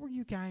aspects. What were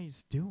you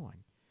guys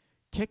doing?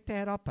 Kick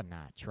that up a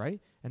notch, right?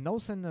 And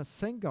those in the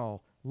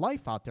single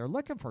life out there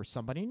looking for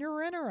somebody and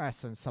you're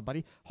interested in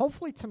somebody,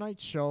 hopefully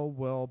tonight's show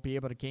will be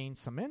able to gain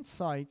some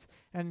insights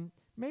and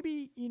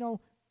maybe,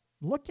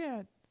 look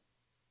at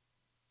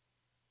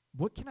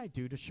what can I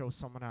do to show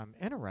someone I'm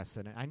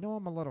interested in. I know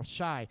I'm a little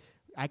shy.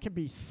 I can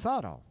be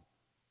subtle.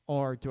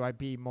 Or do I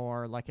be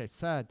more, like I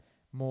said,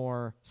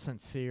 more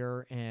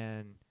sincere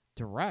and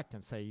direct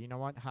and say, you know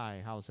what,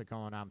 hi, how's it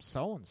going? I'm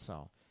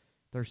so-and-so.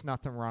 There's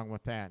nothing wrong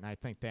with that. And I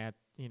think that,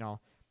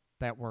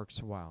 that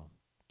works well.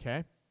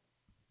 Okay?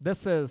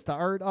 This is the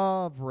Art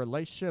of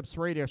Relationships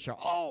radio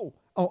show.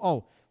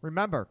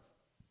 Remember,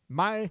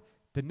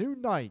 the new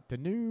night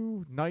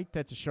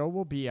that the show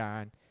will be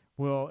on,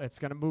 it's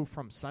going to move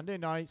from Sunday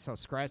night, so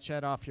scratch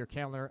that off your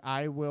calendar.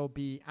 I will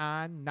be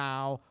on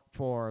now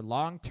for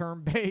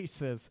long-term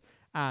basis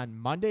on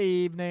Monday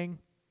evening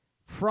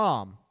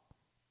from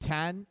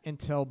 10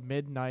 until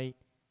midnight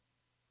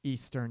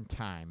Eastern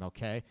time,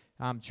 okay?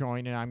 I'm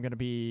going to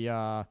be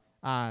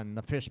on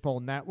the Fishbowl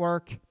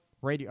Network,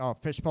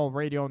 Fishbowl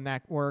Radio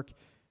Network.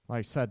 Like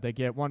I said, they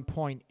get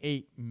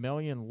 1.8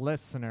 million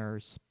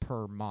listeners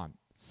per month.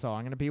 So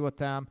I'm going to be with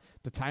them.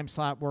 The time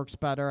slot works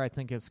better. I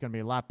think it's going to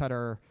be a lot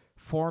better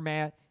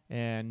format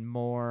and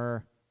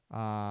more,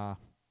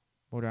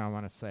 what do I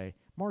want to say?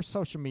 More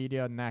social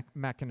media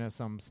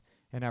mechanisms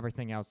and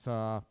everything else.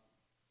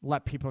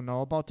 Let people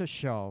know about the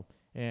show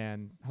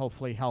and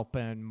hopefully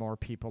helping more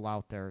people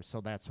out there. So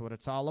that's what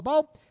it's all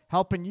about.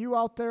 Helping you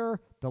out there,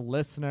 the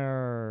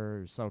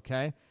listeners,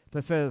 okay?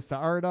 This is the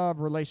Art of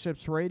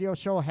Relationships radio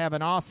show. Have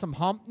an awesome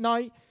hump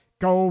night.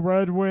 Go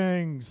Red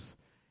Wings.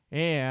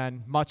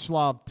 And much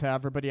love to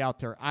everybody out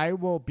there. I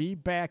will be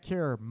back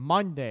here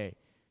Monday,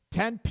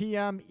 10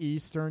 p.m.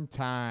 Eastern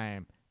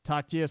Time.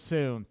 Talk to you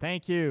soon.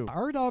 Thank you.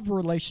 Art of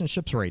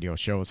Relationships radio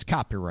show is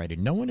copyrighted.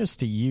 No one is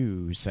to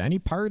use any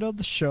part of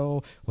the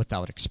show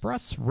without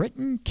express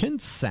written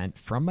consent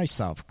from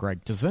myself,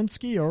 Greg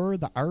Dzinski, or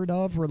the Art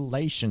of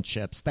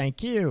Relationships.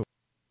 Thank you.